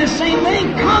thinking the same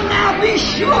thing. Come now, be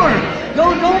sure.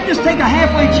 Don't just take a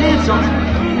halfway chance on it.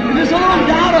 If there's a little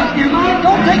doubt up in your mind,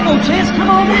 don't take no chance.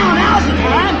 Come on now. Now's the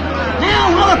time.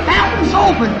 Now, while the fountain's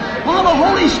open, while the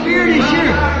Holy Spirit is here,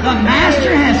 the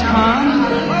Master has come.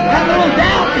 That little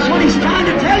doubt is what He's trying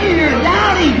to tell you. You're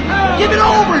doubting. Give it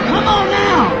over. Come on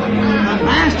now. The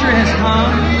Master has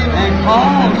come and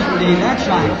calls for thee. That's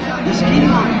right. Just keep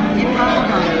on. Keep on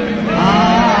coming.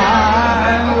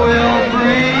 I will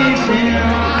praise Him.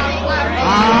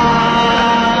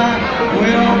 I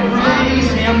will praise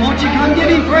Him. Won't you come give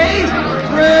Him praise?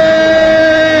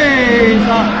 Praise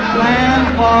the Lamb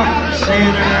for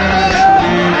sinners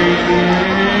slain.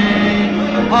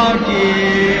 Oh,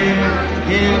 give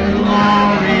Him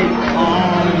glory,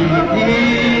 all ye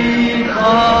people.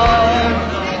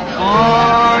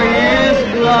 For His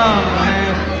blood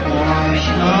hath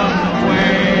washed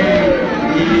away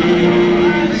ye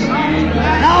stain.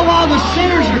 Now while the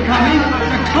sinners are coming,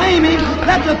 proclaiming,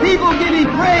 let the people give Him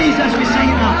praise as we sing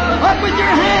it now. Up with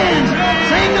your hands.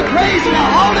 Sing the praise now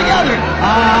all together.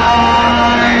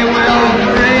 I will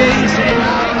praise Him.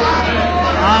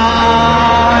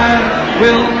 I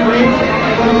will praise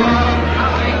Him.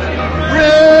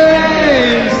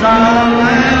 Praise the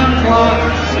Lamb for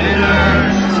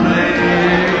sinners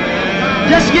slain.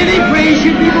 Just give Him praise.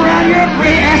 You people around here,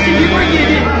 pray, ask Him to forgive.